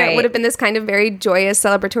 you know, it would have been this kind of very joyous,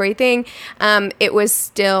 celebratory thing. It was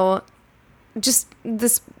still just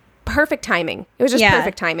this perfect timing. It was just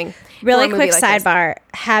perfect timing. Really quick sidebar.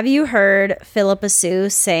 Have you heard Philippa Sue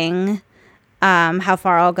sing How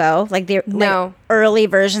Far I'll Go? Like the early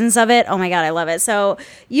versions of it. Oh my God, I love it. So,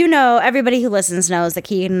 you know, everybody who listens knows that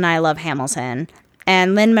Keegan and I love Hamilton.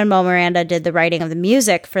 And Lin-Manuel Miranda did the writing of the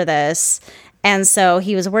music for this. And so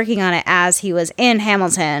he was working on it as he was in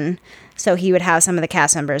Hamilton. So he would have some of the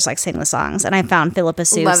cast members like sing the songs. And I found Philippa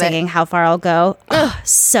Sue singing How Far I'll Go. Ugh,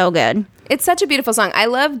 so good. It's such a beautiful song. I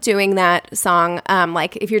love doing that song.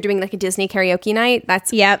 Like if you're doing like a Disney karaoke night,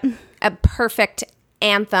 that's a perfect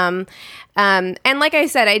anthem. And like I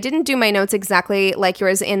said, I didn't do my notes exactly like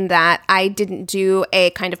yours in that I didn't do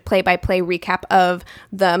a kind of play-by-play recap of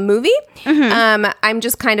the movie. Mm-hmm. I'm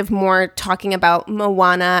just kind of more talking about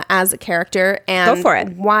Moana as a character and Go for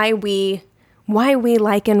it. why we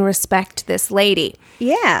like and respect this lady.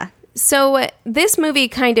 Yeah. So this movie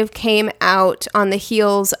kind of came out on the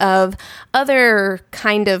heels of other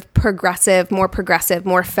kind of progressive,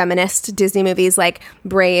 more feminist Disney movies like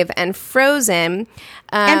Brave and Frozen.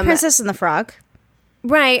 And Princess and the Frog.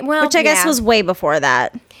 Right. Well, which I guess was way before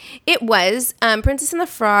that. It was. Princess and the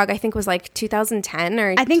Frog, I think, was like 2010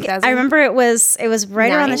 or I think 2000. I remember it was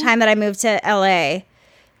right around the time that I moved to LA.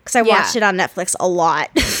 Because I watched it on Netflix a lot.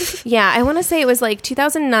 Yeah, I want to say it was like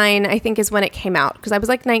 2009, I think, is when it came out. Because I was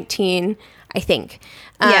like 19, I think.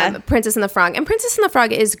 Princess and the Frog. And Princess and the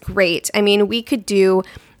Frog is great. I mean, we could do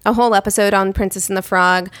a whole episode on Princess and the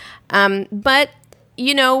Frog. But,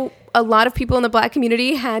 you know, a lot of people in the Black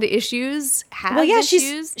community had issues.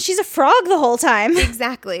 She's a frog the whole time.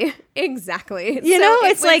 Exactly. You know,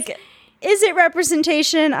 it's like, is it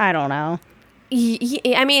representation? I don't know.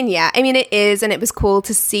 I mean, it is, and it was cool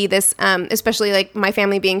to see this, especially like my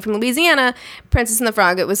family being from Louisiana, Princess and the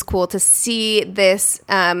Frog, it was cool to see this,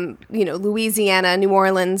 Louisiana, New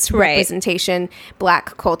Orleans representation,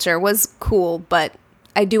 Black culture was cool, but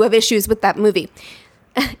I do have issues with that movie.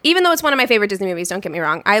 Even though it's one of my favorite Disney movies, don't get me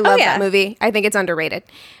wrong. I love that movie. I think it's underrated.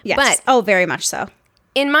 Yes. But very much so.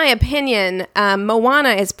 In my opinion,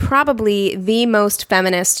 Moana is probably the most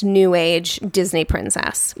feminist new age Disney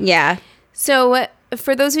princess. Yeah. So,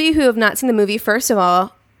 for those of you who have not seen the movie, first of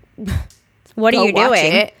all, what are you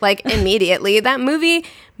doing? It, like immediately. That movie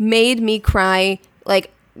made me cry, like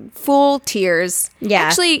full tears. Yeah.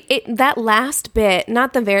 Actually, that last bit,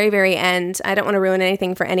 not the very, very end. I don't want to ruin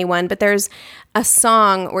anything for anyone, but there's a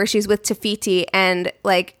song where she's with Te-Fiti, and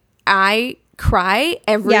like I cry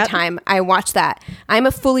every time I watch that. I'm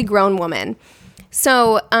a fully grown woman.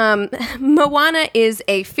 So, Moana is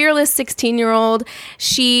a fearless 16-year-old.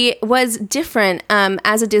 She was different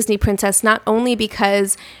as a Disney princess, not only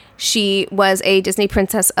because she was a Disney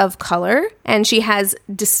princess of color and she has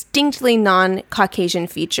distinctly non-Caucasian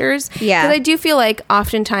features. Yeah. Because I do feel like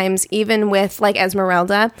oftentimes, even with like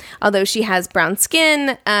Esmeralda, although she has brown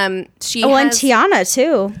skin, and Tiana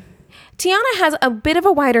too. Tiana has a bit of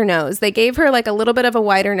a wider nose. They gave her like a little bit of a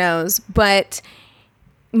wider nose, but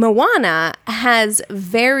Moana has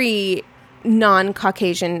very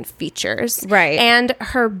non-Caucasian features. Right. And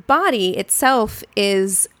her body itself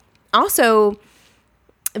is also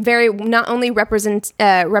very not only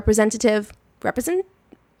representative,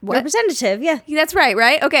 yeah. That's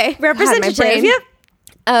right? Okay. Representative, God, my brain. yep.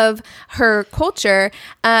 Of her culture,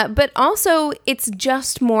 but also it's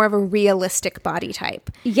just more of a realistic body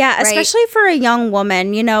type. Yeah, right? especially for a young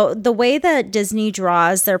woman. You know, the way that Disney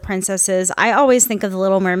draws their princesses, I always think of The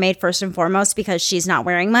Little Mermaid first and foremost because she's not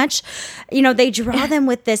wearing much. You know, they draw them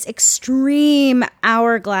with this extreme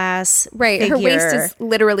hourglass Right, figure. her waist is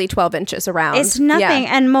literally 12 inches around. It's nothing.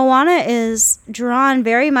 Yeah. And Moana is drawn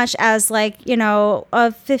very much as like, you know,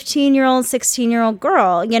 a 15-year-old, 16-year-old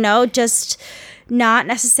girl, you know, just not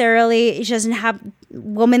necessarily, she doesn't have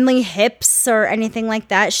womanly hips or anything like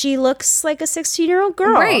that. She looks like a 16-year-old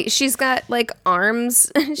girl. Right. She's got like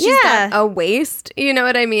arms. She's got a waist. You know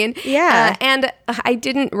what I mean? Yeah. And I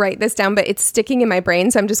didn't write this down, but it's sticking in my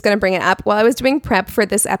brain. So I'm just going to bring it up. While I was doing prep for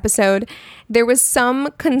this episode, there was some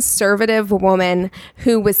conservative woman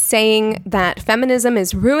who was saying that feminism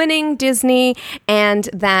is ruining Disney and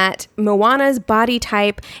that Moana's body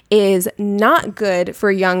type is not good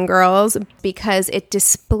for young girls because it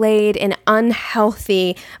displayed an unhealthy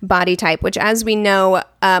body type, which, as we know,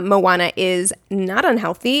 Moana is not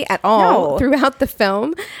unhealthy at all throughout the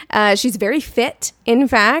film. She's very fit, in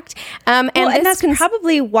fact. And that's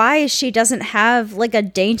probably why she doesn't have like a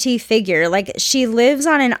dainty figure. Like she lives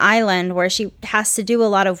on an island where she has to do a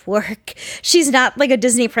lot of work. She's not like a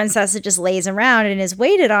Disney princess that just lays around and is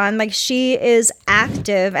waited on. Like she is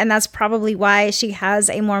active, and that's probably why she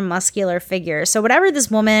has a more muscular figure. So whatever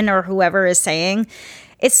this woman or whoever is saying,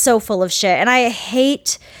 it's so full of shit. And I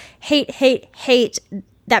hate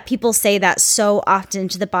that people say that so often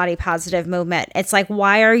to the body positive movement. It's like,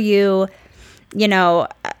 why are you, you know,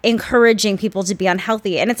 encouraging people to be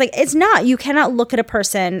unhealthy? And it's like, it's not. You cannot look at a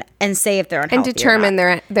person and say if they're unhealthy and determine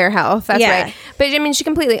their health. That's right. But I mean, she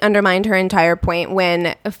completely undermined her entire point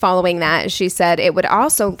when, following that, she said it would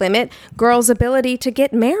also limit girls' ability to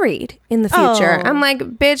get married in the future. Oh. I'm like,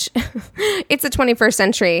 bitch, it's the 21st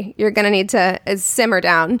century. You're gonna need to simmer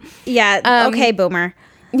down. Yeah. Okay, boomer.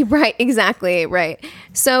 Right, exactly, right.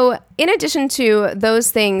 So in addition to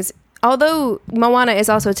those things, although Moana is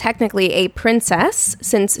also technically a princess,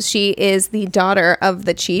 since she is the daughter of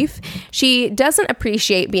the chief, she doesn't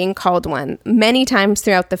appreciate being called one. Many times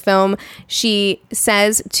throughout the film, she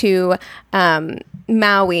says to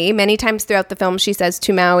Maui,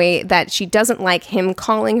 that she doesn't like him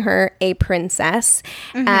calling her a princess.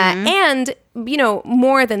 And, you know,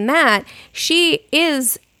 more than that, she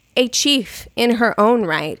is a chief in her own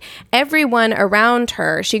right. Everyone around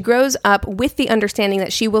her, she grows up with the understanding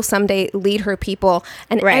that she will someday lead her people,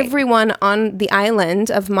 and everyone on the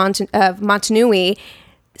island of Motunui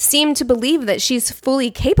seem to believe that she's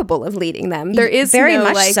fully capable of leading them. There is very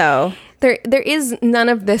much so. There is none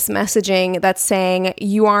of this messaging that's saying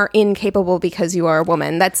you are incapable because you are a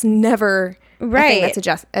woman. That's never right. That's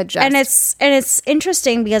adjust. And it's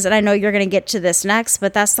interesting because, and I know you're going to get to this next,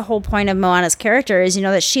 but that's the whole point of Moana's character is, you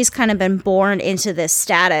know, that she's kind of been born into this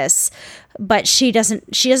status, but she doesn't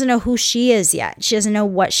know who she is yet. She doesn't know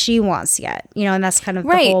what she wants yet, you know, and that's kind of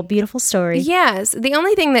the whole beautiful story. Yes. The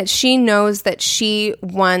only thing that she knows that she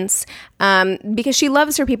wants, because she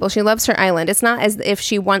loves her people, she loves her island. It's not as if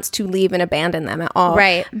she wants to leave and abandon them at all.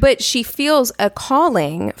 Right. But she feels a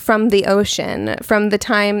calling from the ocean from the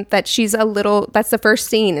time that she's a little, that's the first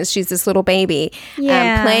scene, is she's this little baby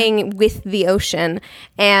playing with the ocean.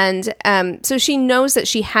 And so she knows that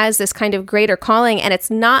she has this kind of greater calling, and it's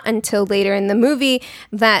not until later in the movie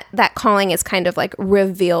that that calling is kind of like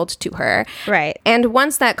revealed to her. Right. And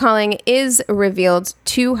once that calling is revealed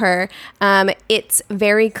to her, it's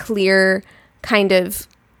very clear kind of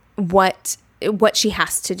what she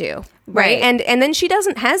has to do. Right. And then she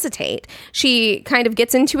doesn't hesitate. She kind of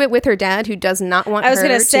gets into it with her dad, who does not want her to go. I was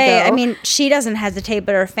going to say, I mean, she doesn't hesitate,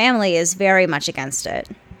 but her family is very much against it.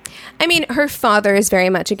 I mean, her father is very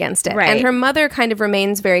much against it. Right. And her mother kind of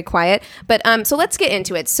remains very quiet. But so let's get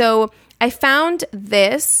into it. So I found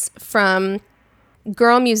this from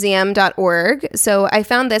girlmuseum.org. So I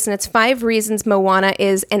found this, and it's 5 reasons Moana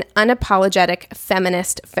is an unapologetic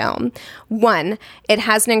feminist film. 1, it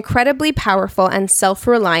has an incredibly powerful and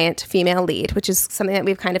self-reliant female lead, which is something that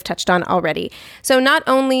we've kind of touched on already. So not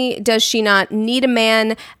only does she not need a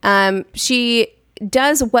man, she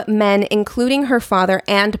does what men, including her father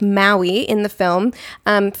and Maui in the film,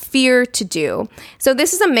 fear to do. So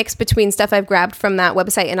this is a mix between stuff I've grabbed from that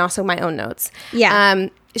website and also my own notes. Yeah.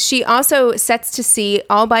 She also sets to sea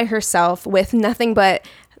all by herself with nothing but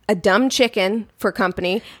a dumb chicken for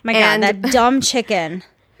company. My God, that dumb chicken.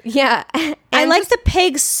 Yeah. I like the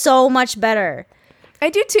pig so much better. I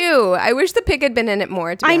do too. I wish the pig had been in it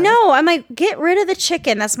more. To be honest. know. I'm like, get rid of the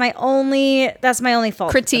chicken. That's my only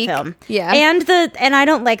fault. Critique. Of the film. Yeah. And I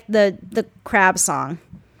don't like the crab song.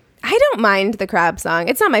 I don't mind the crab song.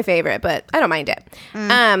 It's not my favorite, but I don't mind it.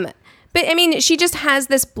 But I mean, she just has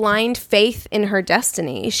this blind faith in her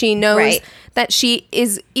destiny. She knows that she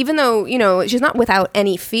is, even though, you know, she's not without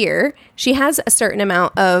any fear, she has a certain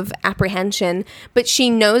amount of apprehension, but she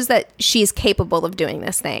knows that she's capable of doing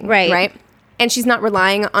this thing. Right. And she's not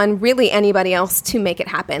relying on really anybody else to make it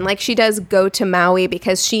happen. Like, she does go to Maui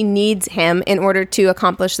because she needs him in order to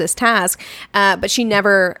accomplish this task, but she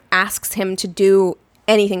never asks him to do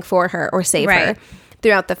anything for her or save her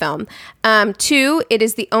throughout the film. 2, it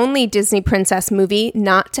is the only Disney princess movie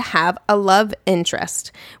not to have a love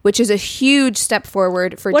interest, which is a huge step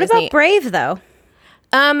forward for Disney. What about Brave, though?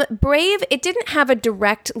 Brave, it didn't have a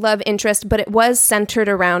direct love interest, but it was centered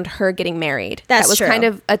around her getting married. That was true. Kind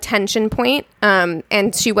of a tension point,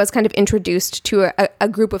 and she was kind of introduced to a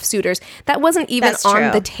group of suitors. That wasn't even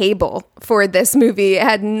on the table for this movie. It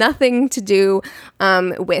had nothing to do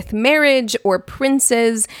with marriage or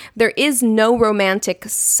princes. There is no romantic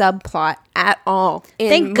subplot at all in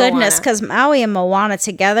Thank goodness, because Maui and Moana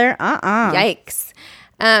together, Yikes.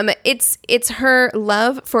 It's her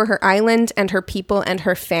love for her island and her people and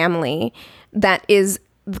her family that is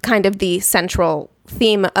kind of the central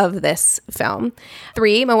theme of this film.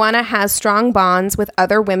 3, Moana has strong bonds with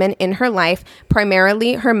other women in her life,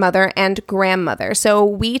 primarily her mother and grandmother. So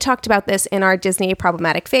we talked about this in our Disney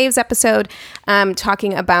Problematic Faves episode,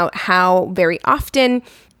 talking about how very often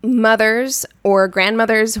mothers or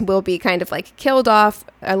grandmothers will be kind of like killed off,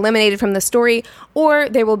 eliminated from the story, or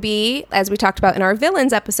there will be, as we talked about in our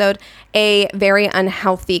villains episode, a very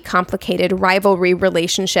unhealthy, complicated rivalry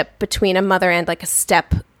relationship between a mother and like a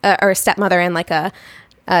stepmother and like a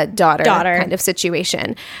daughter kind of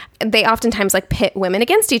situation. They oftentimes like pit women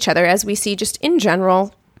against each other, as we see just in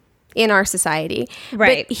general in our society.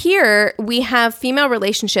 Right. But here we have female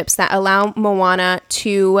relationships that allow Moana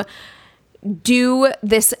to do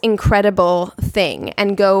this incredible thing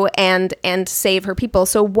and go and save her people.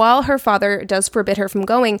 So while her father does forbid her from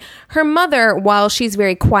going, her mother, while she's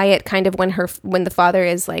very quiet, kind of when the father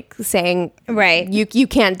is like saying, you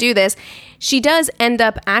can't do this, she does end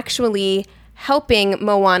up actually helping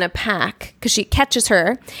Moana pack, because she catches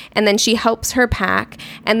her and then she helps her pack,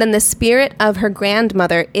 and then the spirit of her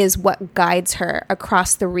grandmother is what guides her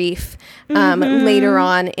across the reef later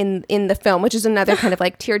on in the film, which is another kind of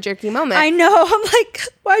like tear-jerky moment. I know. I'm like,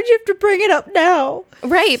 why'd you have to bring it up now?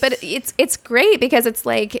 Right, but it's great because it's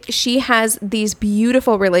like she has these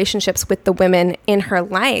beautiful relationships with the women in her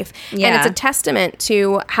life, and it's a testament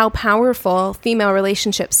to how powerful female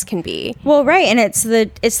relationships can be. Well, right, and it's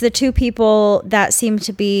the two people that seem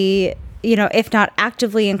to be, you know, if not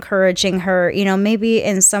actively encouraging her, you know, maybe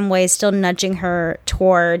in some ways still nudging her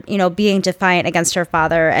toward, you know, being defiant against her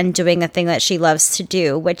father and doing a thing that she loves to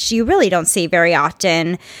do, which you really don't see very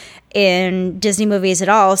often in Disney movies at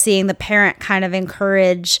all, seeing the parent kind of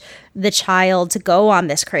encourage the child to go on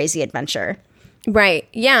this crazy adventure. Right.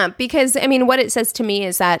 Yeah. Because, I mean, what it says to me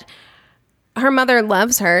is that her mother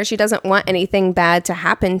loves her. She doesn't want anything bad to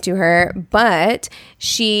happen to her, but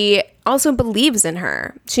she also believes in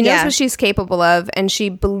her. She knows what she's capable of, and she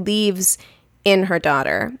believes in her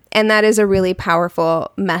daughter. And that is a really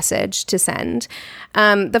powerful message to send.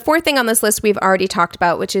 The 4th thing on this list we've already talked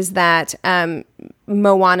about, which is that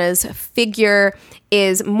Moana's figure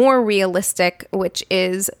is more realistic, which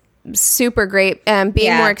is super great.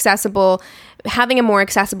 Being more accessible, having a more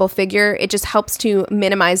accessible figure, it just helps to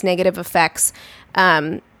minimize negative effects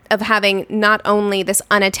of having not only this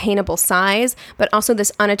unattainable size, but also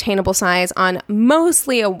this unattainable size on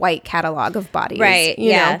mostly a white catalog of bodies. Right,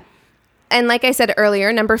 you know? And like I said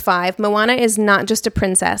earlier, number 5, Moana is not just a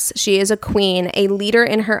princess. She is a queen, a leader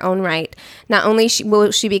in her own right. Not only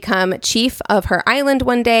will she become chief of her island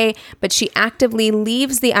one day, but she actively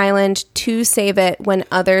leaves the island to save it when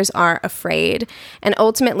others are afraid. And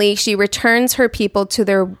ultimately, she returns her people to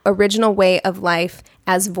their original way of life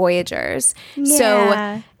as voyagers.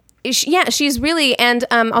 Yeah. So she's really, and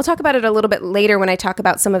I'll talk about it a little bit later when I talk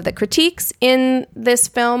about some of the critiques in this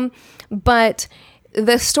film, but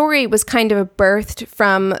the story was kind of birthed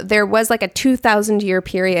from, there was like a 2,000-year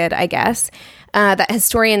period, I guess, that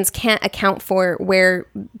historians can't account for, where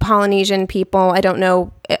Polynesian people, I don't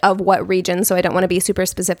know of what region, so I don't want to be super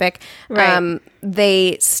specific, Right.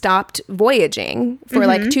 they stopped voyaging for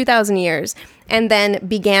like 2,000 years and then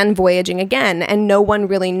began voyaging again, and no one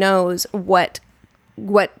really knows what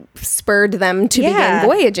spurred them to begin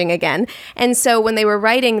voyaging again. And so when they were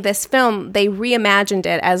writing this film, they reimagined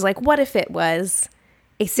it as like, what if it was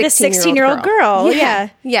a 16-year-old girl.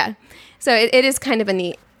 Yeah. So it is kind of a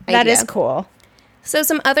neat idea. That is cool. So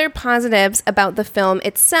some other positives about the film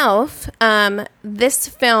itself. This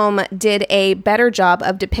film did a better job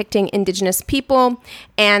of depicting Indigenous people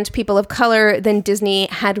and people of color than Disney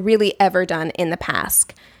had really ever done in the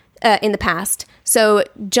past. So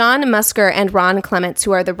John Musker and Ron Clements,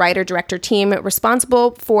 who are the writer-director team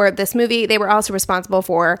responsible for this movie, they were also responsible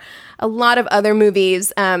for a lot of other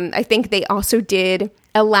movies. I think they also did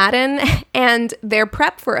Aladdin, and their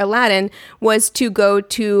prep for Aladdin was to go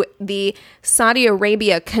to the Saudi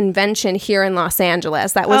Arabia convention here in Los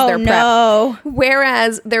Angeles. That was their prep. No.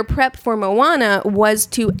 Whereas their prep for Moana was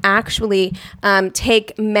to actually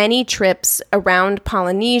take many trips around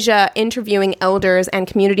Polynesia, interviewing elders and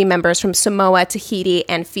community members from Samoa, Tahiti,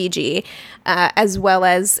 and Fiji, as well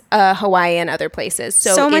as Hawaii and other places.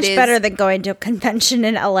 So much better than going to a convention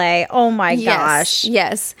in LA. Oh my gosh.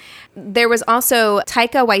 Yes. There was also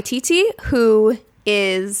Taika Waititi, who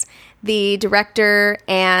is the director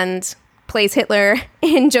and plays Hitler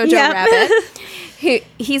in Jojo Rabbit.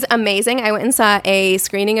 He's amazing. I went and saw a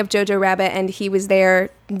screening of Jojo Rabbit, and he was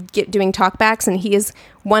there doing talkbacks, and he is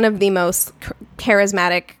one of the most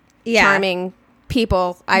charismatic, charming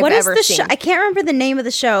people I've ever seen. Show? I can't remember the name of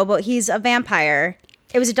the show, but he's a vampire.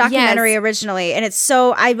 It was a documentary originally, and it's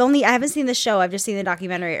so I haven't seen the show. I've just seen the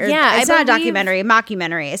documentary. It's not a documentary, a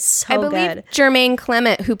mockumentary. It's so good. I believe Jermaine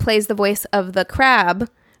Clement, who plays the voice of the crab,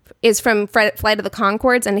 is from Flight of the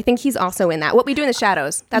Conchords, and I think he's also in that. What We Do in the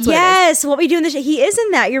Shadows. That's what it is. Yes, What We Do in the Shadows. He is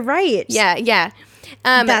in that. You're right. Yeah.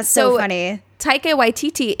 That's so funny. Taika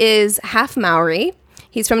Waititi is half Maori.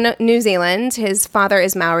 He's from New Zealand. His father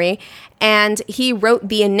is Maori, and he wrote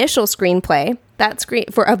the initial screenplay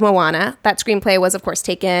of Moana. That screenplay was, of course,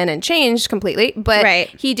 taken and changed completely, but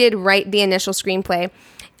he did write the initial screenplay.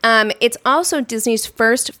 It's also Disney's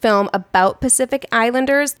first film about Pacific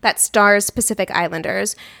Islanders that stars Pacific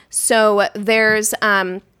Islanders. So there's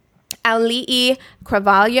Auli'i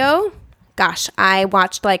Cravalho. Gosh, I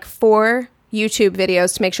watched like 4 YouTube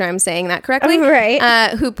videos to make sure I'm saying that correctly.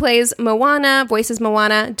 Who plays Moana, voices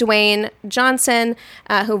Moana. Dwayne Johnson,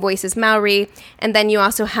 who voices Maori. And then you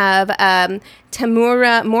also have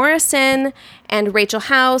Tamura Morrison and Rachel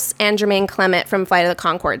House and Jermaine Clement from Flight of the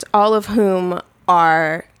Conchords, all of whom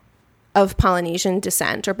are of Polynesian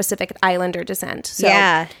descent or Pacific Islander descent.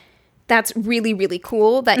 So that's really, really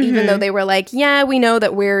cool that even though they were like, yeah, we know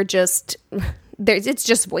that we're just... it's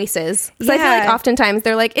just voices. So I feel like oftentimes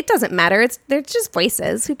they're like, it doesn't matter. They're just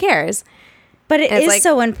voices. Who cares? But it is like,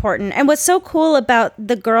 so important. And what's so cool about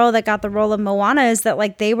the girl that got the role of Moana is that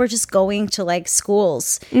like they were just going to like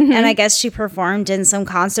schools. And I guess she performed in some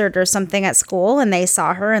concert or something at school, and they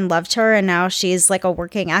saw her and loved her, and now she's like a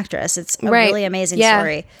working actress. It's a really amazing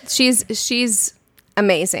story. She's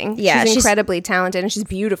amazing. Yeah, she's incredibly talented, and she's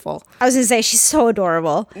beautiful. I was gonna say she's so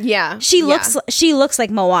adorable. Yeah, she looks like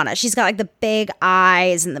Moana. She's got like the big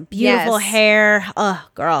eyes and the beautiful hair. Oh,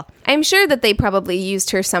 girl. I'm sure that they probably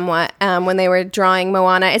used her somewhat when they were drawing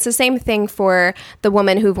Moana. It's the same thing for the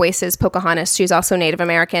woman who voices Pocahontas. She's also Native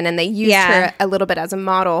American, and they used her a little bit as a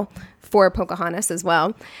model for Pocahontas as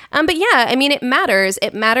well. But yeah, I mean, it matters.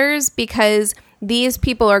 It matters because these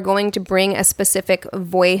people are going to bring a specific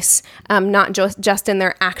voice, not just in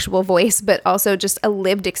their actual voice, but also just a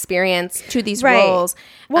lived experience to these roles.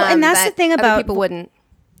 Well, and that's the thing about people wouldn't.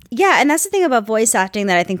 Yeah, and that's the thing about voice acting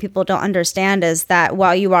that I think people don't understand is that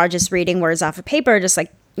while you are just reading words off of paper, just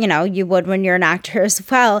like, you know, you would when you're an actor as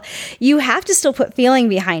well, you have to still put feeling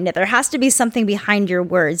behind it. There has to be something behind your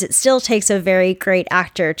words. It still takes a very great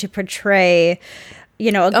actor to portray,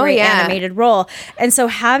 you know, a great animated role. And so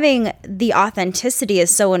having the authenticity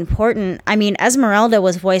is so important. I mean, Esmeralda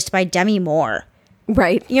was voiced by Demi Moore.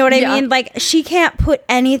 Right. You know what I mean? Like, she can't put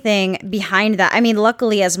anything behind that. I mean,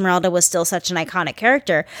 luckily, Esmeralda was still such an iconic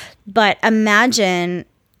character. But imagine,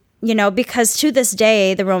 you know, because to this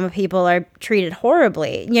day, the Roma people are treated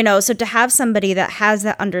horribly, you know, so to have somebody that has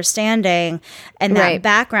that understanding and that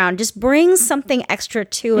background just brings something extra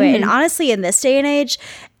to it. And honestly, in this day and age,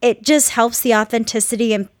 it just helps the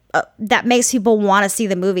authenticity and that makes people want to see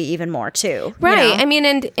the movie even more too. Right. You know? I mean,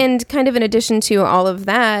 and kind of in addition to all of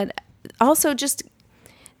that, also just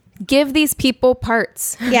give these people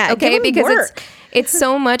parts. Yeah. Okay. Because work. it's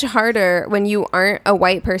so much harder when you aren't a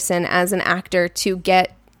white person as an actor to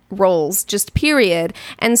get roles, just period.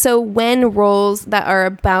 And so when roles that are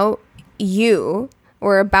about you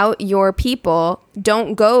or about your people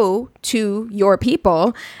don't go to your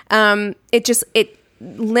people, it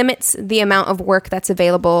limits the amount of work that's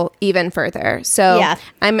available even further. So yeah.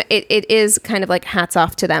 It is kind of like hats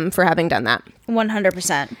off to them for having done that.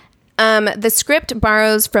 100%. The script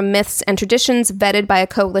borrows from myths and traditions vetted by a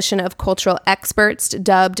coalition of cultural experts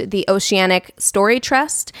dubbed the Oceanic Story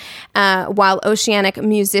Trust, while Oceanic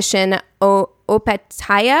musician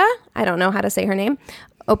Opetaya, I don't know how to say her name,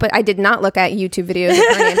 I did not look at YouTube videos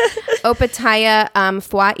of her name, Opetaya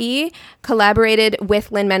Fuai, collaborated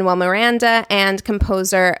with Lin-Manuel Miranda and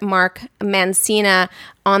composer Mark Mancina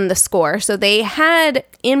on the score. So they had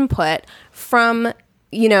input from,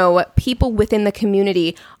 you know, people within the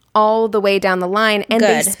community all the way down the line, and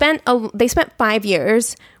Good. they spent 5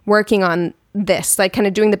 years working on this, like kind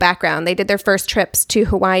of doing the background. They did their first trips to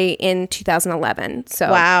Hawaii in 2011.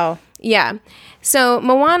 So Wow. Yeah. So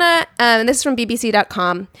Moana, this is from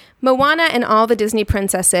BBC.com. Moana and all the Disney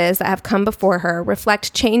princesses that have come before her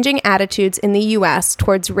reflect changing attitudes in the U.S.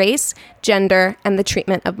 towards race, gender, and the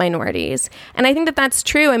treatment of minorities. And I think that that's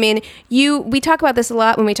true. I mean, we talk about this a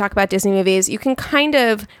lot when we talk about Disney movies. You can you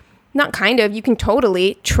can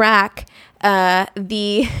totally track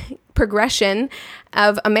the progression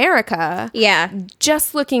of America. Yeah.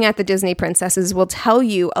 Just looking at the Disney princesses will tell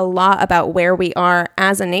you a lot about where we are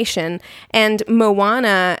as a nation. And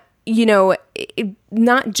Moana, you know,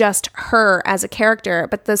 not just her as a character,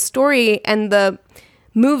 but the story and the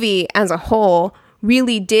movie as a whole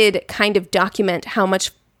really did kind of document how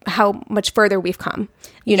much further we've come.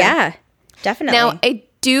 You know? Yeah, definitely. Now, I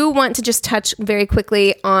do want to just touch very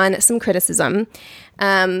quickly on some criticism.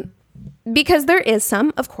 Because there is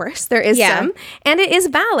some, of course, some, and it is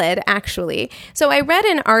valid, actually. So I read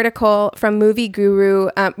an article from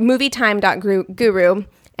movietime.guru,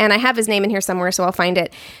 and I have his name in here somewhere, so I'll find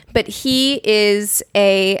it. But he is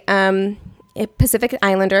a Pacific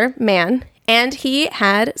Islander man, and he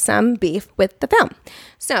had some beef with the film.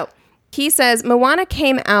 So he says, Moana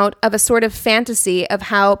came out of a sort of fantasy of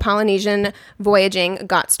how Polynesian voyaging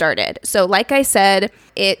got started. So like I said,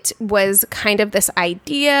 it was kind of this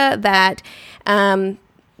idea that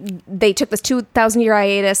they took this 2,000-year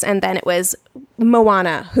hiatus, and then it was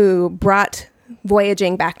Moana who brought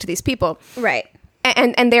voyaging back to these people. Right.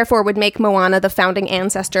 And therefore would make Moana the founding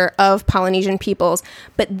ancestor of Polynesian peoples.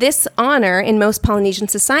 But this honor in most Polynesian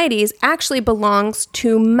societies actually belongs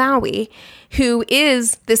to Maui, who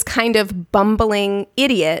is this kind of bumbling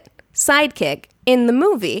idiot sidekick in the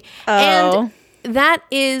movie. Oh. And that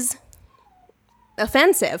is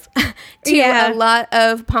offensive to a lot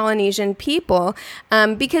of Polynesian people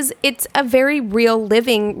because it's a very real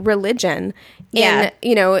living religion in,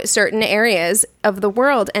 you know, certain areas of the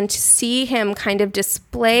world. And to see him kind of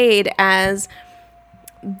displayed as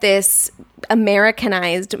this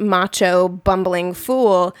Americanized macho bumbling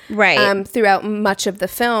fool throughout much of the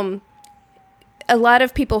film, a lot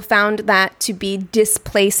of people found that to be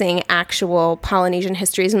displacing actual Polynesian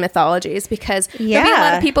histories and mythologies, because there'll be a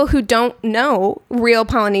lot of people who don't know real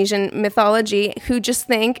Polynesian mythology who just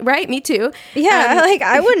think, right, me too. Yeah, like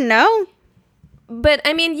I wouldn't know. But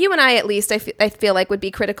I mean, you and I, at least, I feel like would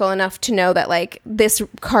be critical enough to know that like this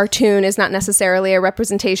cartoon is not necessarily a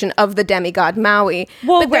representation of the demigod Maui.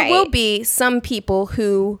 Well, but there will be some people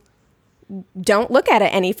who don't look at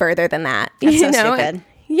it any further than that. That's so stupid.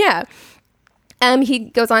 Yeah. He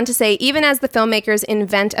goes on to say, even as the filmmakers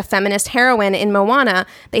invent a feminist heroine in Moana,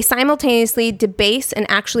 they simultaneously debase an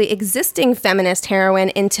actually existing feminist heroine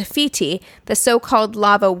in Te Fiti, the so-called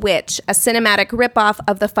lava witch, a cinematic ripoff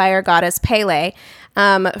of the fire goddess Pele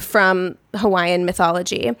from Hawaiian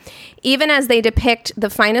mythology. Even as they depict the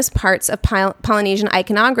finest parts of Polynesian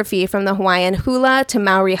iconography, from the Hawaiian hula to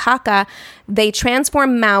Maori haka, they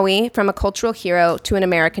transform Maui from a cultural hero to an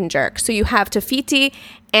American jerk. So you have Te Fiti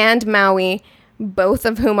and Maui, both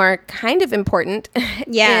of whom are kind of important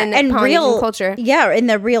in and Polynesian real culture. Yeah, in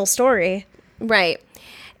the real story. Right.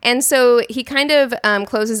 And so he kind of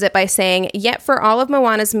closes it by saying, yet for all of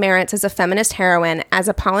Moana's merits as a feminist heroine, as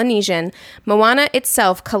a Polynesian, Moana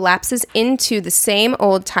itself collapses into the same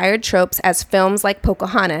old tired tropes as films like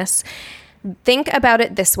Pocahontas. Think about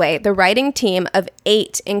it this way. The writing team of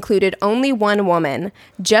 8 included only one woman.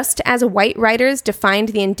 Just as white writers defined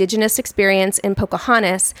the indigenous experience in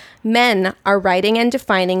Pocahontas, men are writing and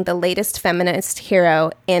defining the latest feminist hero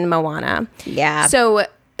in Moana. Yeah. So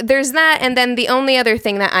there's that. And then the only other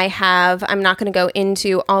thing that I have, I'm not going to go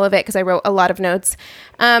into all of it because I wrote a lot of notes.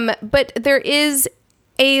 But there is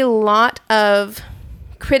a lot of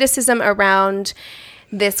criticism around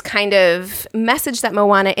this kind of message that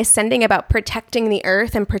Moana is sending about protecting the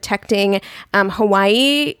earth and protecting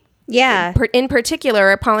Hawaii, in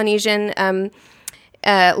particular, Polynesian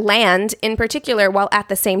land in particular, while at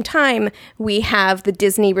the same time we have the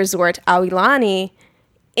Disney resort Aulani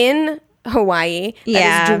in Hawaii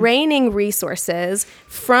that is draining resources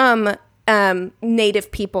from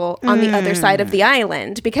native people on the other side of the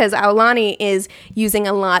island, because Aulani is using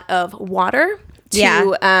a lot of water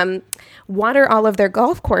to water all of their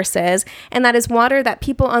golf courses, and that is water that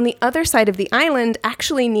people on the other side of the island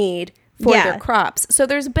actually need for their crops. So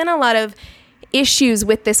there's been a lot of issues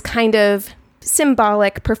with this kind of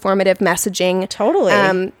symbolic performative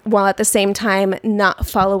messaging, while at the same time not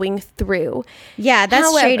following through. Yeah,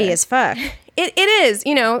 that's shady as fuck. It is,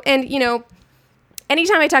 and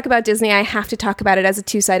anytime I talk about Disney, I have to talk about it as a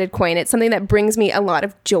two-sided coin. It's something that brings me a lot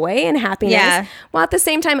of joy and happiness, while at the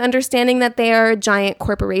same time understanding that they are a giant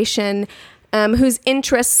corporation whose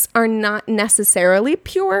interests are not necessarily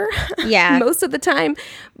pure most of the time.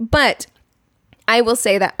 But I will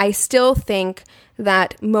say that I still think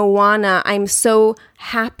that Moana, I'm so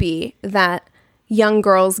happy that young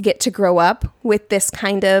girls get to grow up with this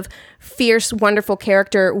kind of fierce, wonderful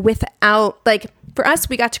character without, like, for us,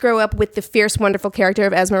 we got to grow up with the fierce, wonderful character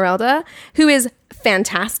of Esmeralda, who is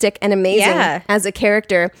fantastic and amazing as a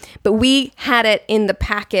character. But we had it in the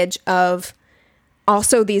package of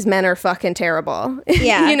also these men are fucking terrible.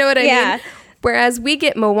 Yeah. You know what I mean? Whereas we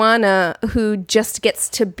get Moana, who just gets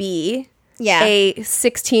to be a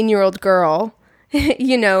 16-year-old girl,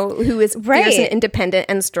 who is fierce and independent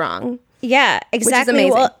and strong. Yeah, exactly. Which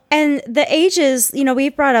is amazing. Well, and the ages,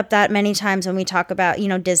 we've brought up that many times when we talk about,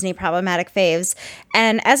 Disney problematic faves.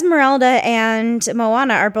 And Esmeralda and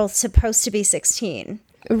Moana are both supposed to be 16.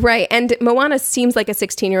 Right. And Moana seems like a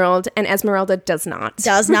 16-year-old and Esmeralda does not.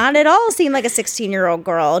 Does not at all seem like a 16-year-old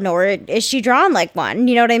girl, nor is she drawn like one.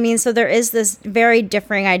 You know what I mean? So there is this very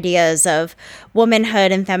differing ideas of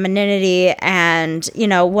womanhood and femininity and,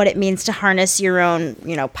 what it means to harness your own,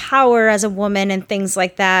 power as a woman and things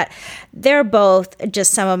like that. They're both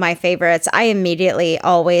just some of my favorites. I immediately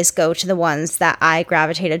always go to the ones that I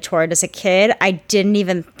gravitated toward as a kid. I didn't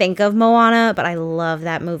even think of Moana, but I love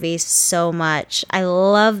that movie so much. I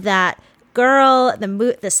love that girl.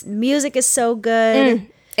 This music is so good.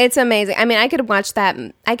 It's amazing. I mean, I could watch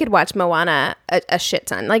Moana a shit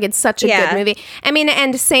ton. Like, it's such a good movie. I mean,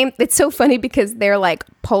 and it's so funny because they're like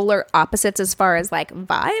polar opposites as far as like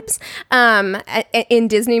vibes in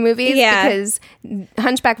Disney movies. Yeah. Because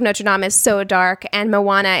Hunchback of Notre Dame is so dark and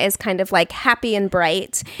Moana is kind of like happy and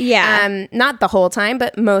bright. Yeah. Not the whole time,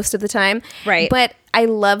 but most of the time. Right. But I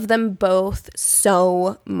love them both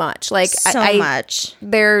so much. Like, so much.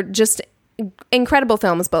 They're just incredible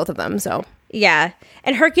films, both of them. So. Yeah.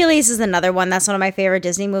 And Hercules is another one. That's one of my favorite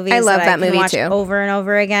Disney movies. I love that movie watch too. Over and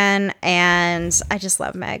over again. And I just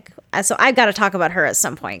love Meg. So I've got to talk about her at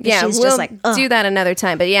some point. Yeah, she's we'll just like, do that another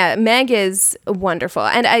time. But yeah, Meg is wonderful.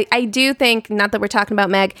 And I do think, not that we're talking about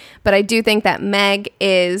Meg, but I do think that Meg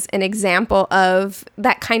is an example of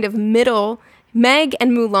that kind of middle. Meg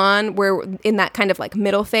and Mulan were in that kind of like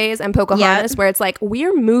middle phase, and Pocahontas, where it's like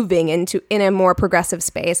we're moving in a more progressive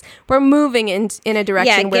space. We're moving in a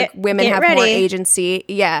direction where women have more agency.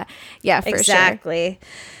 Yeah, for sure. Exactly.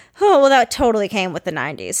 Oh, well, that totally came with the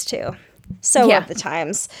 90s too. So of the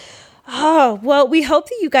times. Oh, well, we hope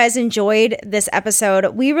that you guys enjoyed this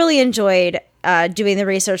episode. We really enjoyed doing the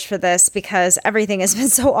research for this because everything has been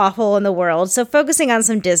so awful in the world. So focusing on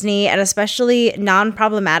some Disney, and especially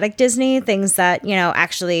non-problematic Disney, things that,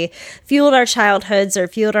 actually fueled our childhoods or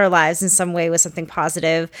fueled our lives in some way with something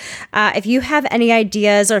positive. If you have any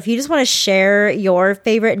ideas, or if you just want to share your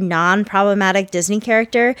favorite non-problematic Disney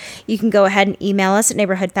character, you can go ahead and email us at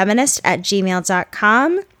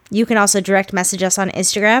neighborhoodfeminist@gmail.com. You can also direct message us on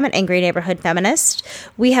Instagram at Angry Neighborhood Feminist.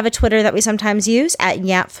 We have a Twitter that we sometimes use at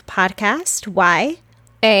YANF Podcast.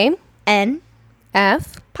 YANF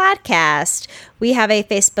podcast. We have a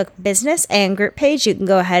Facebook business and group page. You can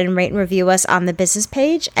go ahead and rate and review us on the business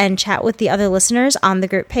page and chat with the other listeners on the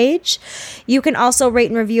group page. You can also rate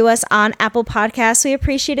and review us on Apple Podcasts. We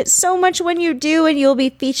appreciate it so much when you do, and you'll be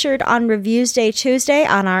featured on Reviews Day Tuesday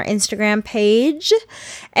on our Instagram page.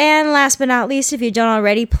 And last but not least, if you don't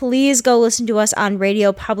already, please go listen to us on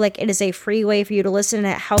Radio Public. It is a free way for you to listen,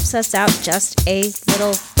 and it helps us out just a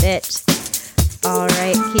little bit. All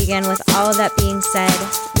right, Keegan, with all of that being said,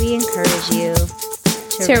 we encourage you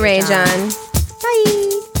to rage on.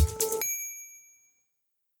 Bye!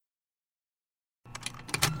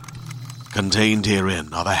 Contained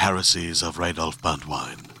herein are the heresies of Radolf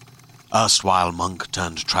Burntwine, erstwhile monk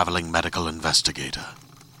turned traveling medical investigator.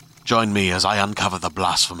 Join me as I uncover the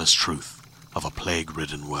blasphemous truth of a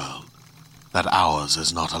plague-ridden world, that ours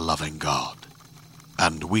is not a loving God,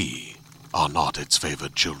 and we are not its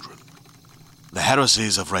favored children. The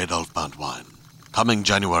Heresies of Radolf Burntwine, coming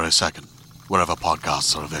January 2nd, wherever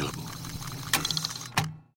podcasts are available.